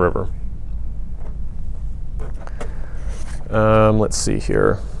different river. Let's see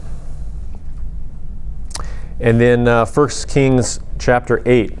here. And then 1 Kings chapter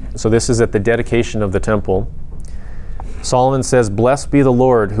 8. So this is at the dedication of the temple. Solomon says, "Blessed be the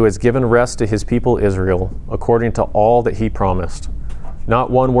Lord who has given rest to his people Israel, according to all that he promised. Not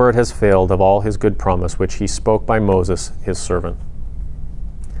one word has failed of all his good promise, which he spoke by Moses, his servant."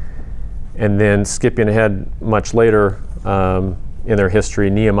 And then skipping ahead much later in their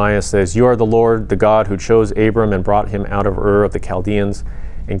history, Nehemiah says, "You are the Lord, the God who chose Abram and brought him out of Ur of the Chaldeans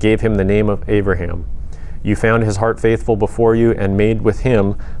and gave him the name of Abraham. You found his heart faithful before you and made with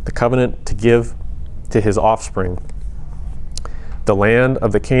him the covenant to give to his offspring the land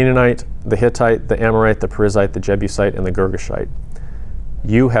of the Canaanite, the Hittite, the Amorite, the Perizzite, the Jebusite, and the Girgashite.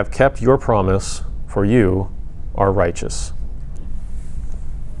 You have kept your promise, for you are righteous."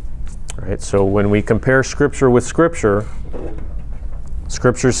 All right, so when we compare Scripture with Scripture,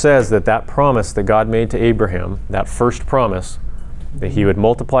 Scripture says that that promise that God made to Abraham, that first promise, that he would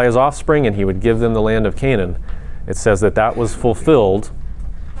multiply his offspring and he would give them the land of Canaan, it says that that was fulfilled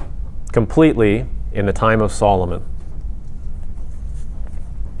completely in the time of Solomon.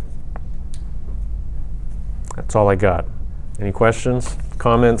 That's all I got. Any questions,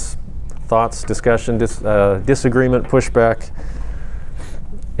 comments, thoughts, discussion, disagreement, pushback,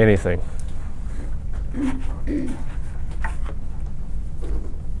 anything? This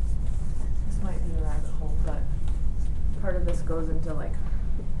might be a rabbit hole, but part of this goes into like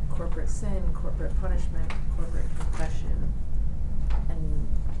corporate sin, corporate punishment, corporate confession, and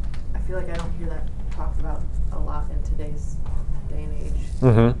I feel like I don't hear that talked about a lot in today's day and age.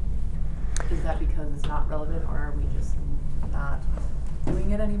 Mm-hmm. Is that because it's not relevant, or are we just not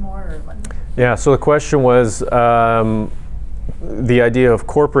doing it anymore, or like? Yeah, so the question was the idea of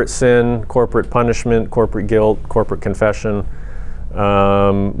corporate sin, corporate punishment, corporate guilt, corporate confession.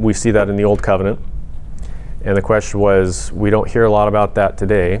 We see that in the Old Covenant. And the question was, we don't hear a lot about that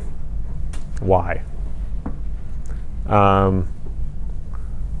today. Why? I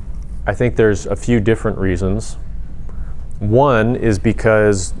think there's a few different reasons. One is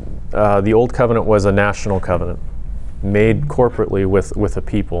because the Old Covenant was a national covenant made corporately with a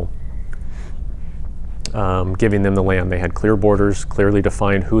people, giving them the land. They had clear borders, clearly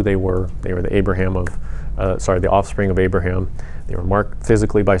defined who they were. They were the offspring of Abraham. They were marked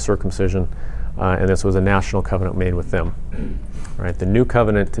physically by circumcision, and this was a national covenant made with them. Right? The new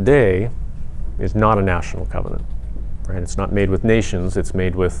covenant today is not a national covenant. right? It's not made with nations, it's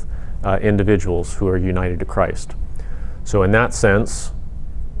made with individuals who are united to Christ. So in that sense,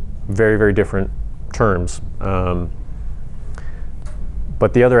 very, very different terms.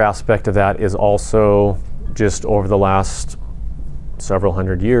 But the other aspect of that is also just over the last several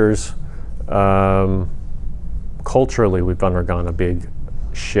hundred years, culturally we've undergone a big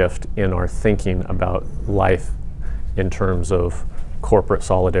shift in our thinking about life in terms of corporate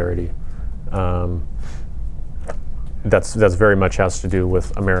solidarity. That's very much has to do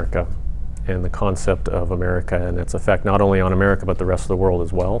with America and the concept of America and its effect not only on America but the rest of the world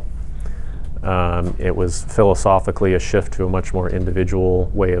as well. It was philosophically a shift to a much more individual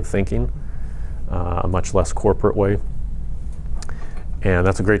way of thinking, a much less corporate way. And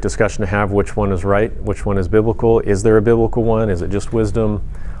that's a great discussion to have, which one is right, which one is biblical, is there a biblical one, is it just wisdom,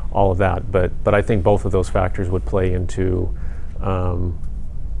 all of that. But I think both of those factors would play into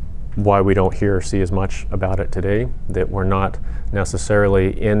why we don't hear or see as much about it today, that we're not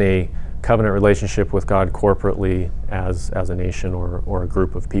necessarily in a covenant relationship with God corporately as a nation or a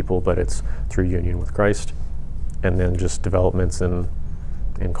group of people, but it's through union with Christ, and then just developments in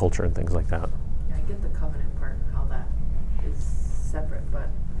culture and things like that. Yeah, I get the covenant part and how that is separate, but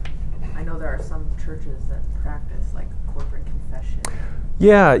I know there are some churches that practice like corporate confession.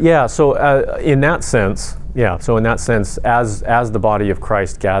 Yeah. So in that sense, as the body of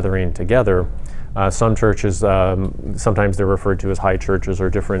Christ gathering together, some churches, sometimes they're referred to as high churches or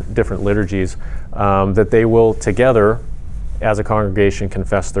different liturgies, that they will together, as a congregation,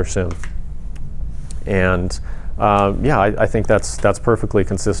 confess their sin. And I think that's perfectly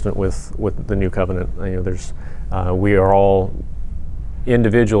consistent with the new covenant. We are all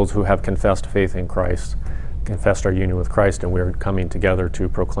individuals who have confessed faith in Christ, confessed our union with Christ, and we are coming together to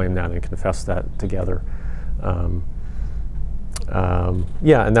proclaim that and confess that together. And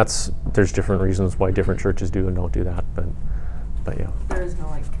there's different reasons why different churches do and don't do that, but yeah. There is no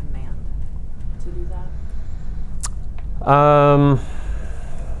like command to do that?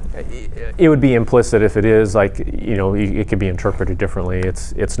 It would be implicit if it is, it could be interpreted differently.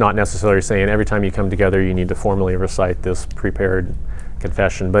 It's not necessarily saying every time you come together you need to formally recite this prepared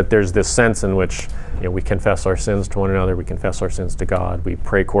confession, but there's this sense in which we confess our sins to one another, we confess our sins to God, we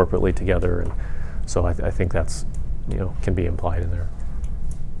pray corporately together, and so I think that's can be implied in there.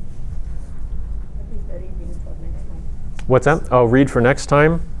 What is the reading for next time? What's that? Oh, read for next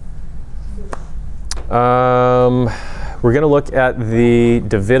time. We're going to look at the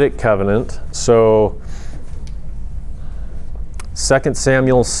Davidic covenant. So 2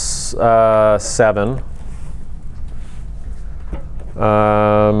 Samuel 7.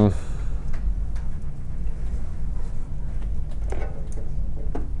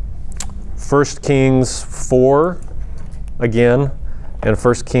 1 Kings 4 again, and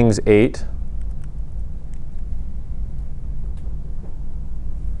 1 Kings 8.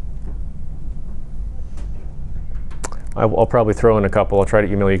 I'll probably throw in a couple. I'll try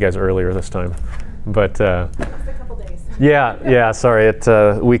to email you guys earlier this time. But Just a couple days. yeah, sorry,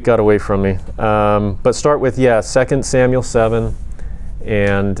 week got away from me. But start with 2 Samuel 7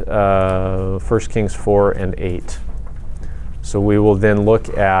 and 1 Kings 4 and 8. So we will then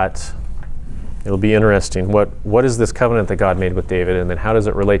look at, it'll be interesting, what is this covenant that God made with David, and then how does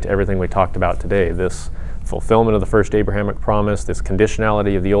it relate to everything we talked about today? This fulfillment of the first Abrahamic promise, this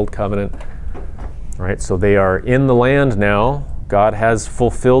conditionality of the old covenant. Right, so they are in the land now. God has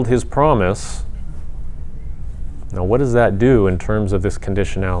fulfilled his promise. Now, what does that do in terms of this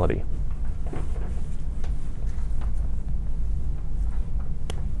conditionality?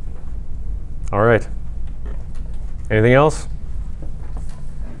 All right. Anything else?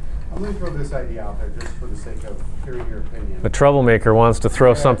 I'm going to throw this idea out there just for the sake of hearing your opinion. The troublemaker wants to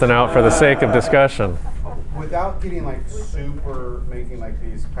throw something out for the sake of discussion. Without getting super making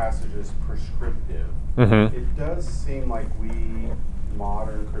these passages prescriptive, it does seem like we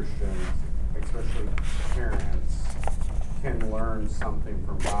modern Christians, especially parents, can learn something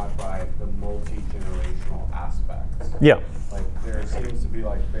from God by the multi-generational aspects. Yeah. There seems to be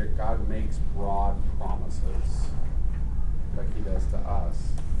God makes broad promises like he does to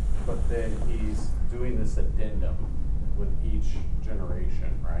us, but then he's doing this addendum with each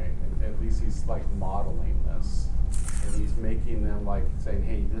generation, right? And at least he's modeling this, and he's making them saying,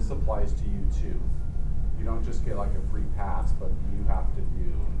 hey, this applies to you too. You don't just get a free pass, but you have to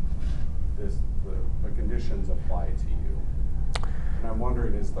do this. The conditions apply to you. And I'm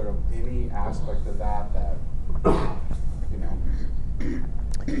wondering, is there any aspect of that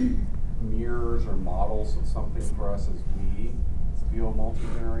mirrors or models of something for us as we feel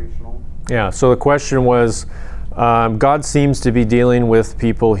multi-generational? Yeah, so the question was, God seems to be dealing with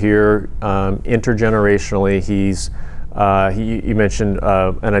people here intergenerationally. He's You mentioned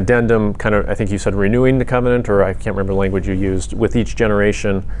an addendum, kind of, I think you said renewing the covenant, or I can't remember the language you used, with each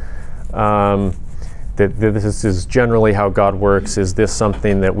generation. That this is generally how God works. Is this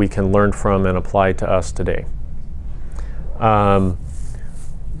something that we can learn from and apply to us today?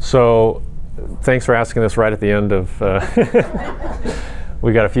 So thanks for asking this right at the end of,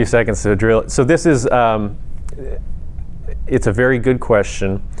 we got a few seconds to drill it. So this is, it's a very good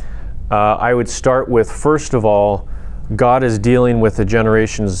question. I would start with, first of all, God is dealing with the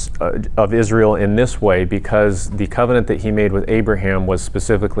generations of Israel in this way because the covenant that he made with Abraham was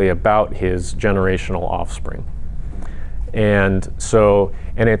specifically about his generational offspring. And so,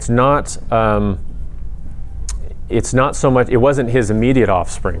 and it's not so much, it wasn't his immediate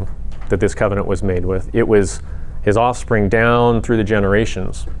offspring that this covenant was made with. It was his offspring down through the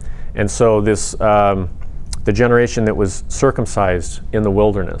generations. And so this, the generation that was circumcised in the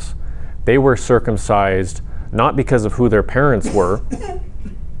wilderness, they were circumcised not because of who their parents were,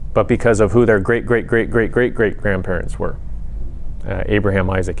 but because of who their great-great-great-great-great-great-grandparents were. Abraham,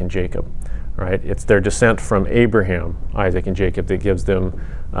 Isaac, and Jacob, right? It's their descent from Abraham, Isaac, and Jacob that gives them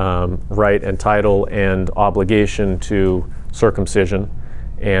right and title and obligation to circumcision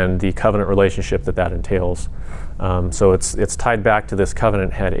and the covenant relationship that entails. So it's tied back to this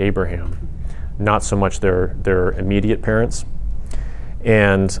covenant head, Abraham, not so much their immediate parents.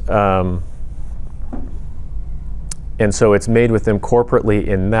 And so it's made with them corporately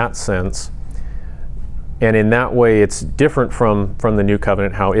in that sense. And in that way, it's different from the new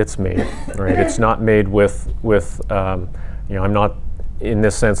covenant, how it's made, right? It's not made with I'm not, in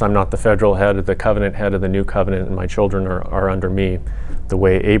this sense, I'm not the federal head of the covenant head of the new covenant, and my children are under me, the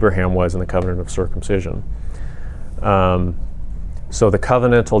way Abraham was in the covenant of circumcision. So the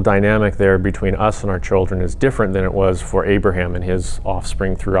covenantal dynamic there between us and our children is different than it was for Abraham and his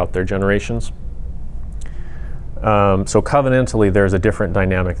offspring throughout their generations. So covenantally, there's a different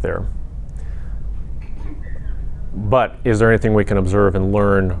dynamic there. But is there anything we can observe and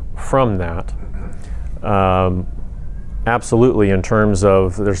learn from that? Absolutely, in terms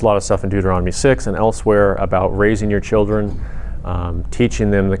of, there's a lot of stuff in Deuteronomy 6 and elsewhere about raising your children,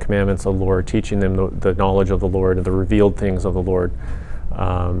 teaching them the commandments of the Lord, teaching them the knowledge of the Lord and the revealed things of the Lord,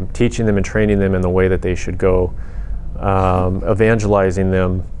 teaching them and training them in the way that they should go, evangelizing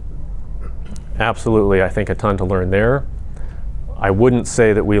them. Absolutely, I think a ton to learn there. I wouldn't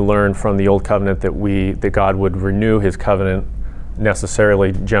say that we learn from the Old Covenant that God would renew his covenant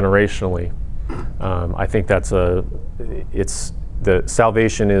necessarily generationally. I think the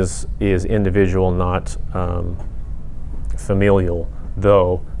salvation is individual, not familial,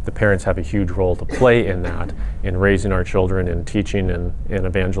 though the parents have a huge role to play in that, in raising our children and teaching and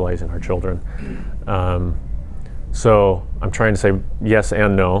evangelizing our children. So I'm trying to say yes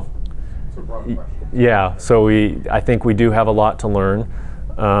and no. Yeah, so I think we do have a lot to learn,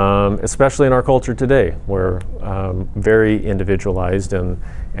 especially in our culture today. We're very individualized, and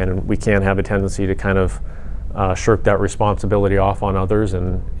we can have a tendency to kind of shirk that responsibility off on others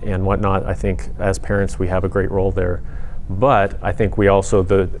and whatnot. I think as parents we have a great role there. But I think we also,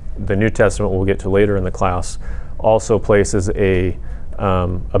 the New Testament we'll get to later in the class, also places a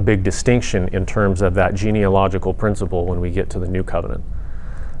big distinction in terms of that genealogical principle when we get to the New Covenant.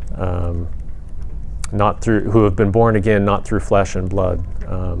 Who have been born again, not through flesh and blood,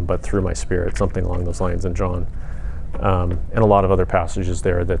 but through my Spirit, something along those lines in John. And a lot of other passages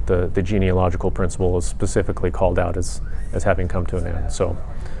there that the genealogical principle is specifically called out as having come to an end. So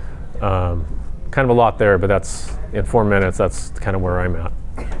kind of a lot there, but that's, in 4 minutes, that's kind of where I'm at.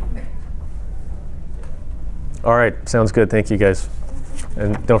 All right, sounds good. Thank you, guys.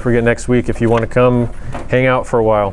 And don't forget, next week, if you want to come hang out for a while.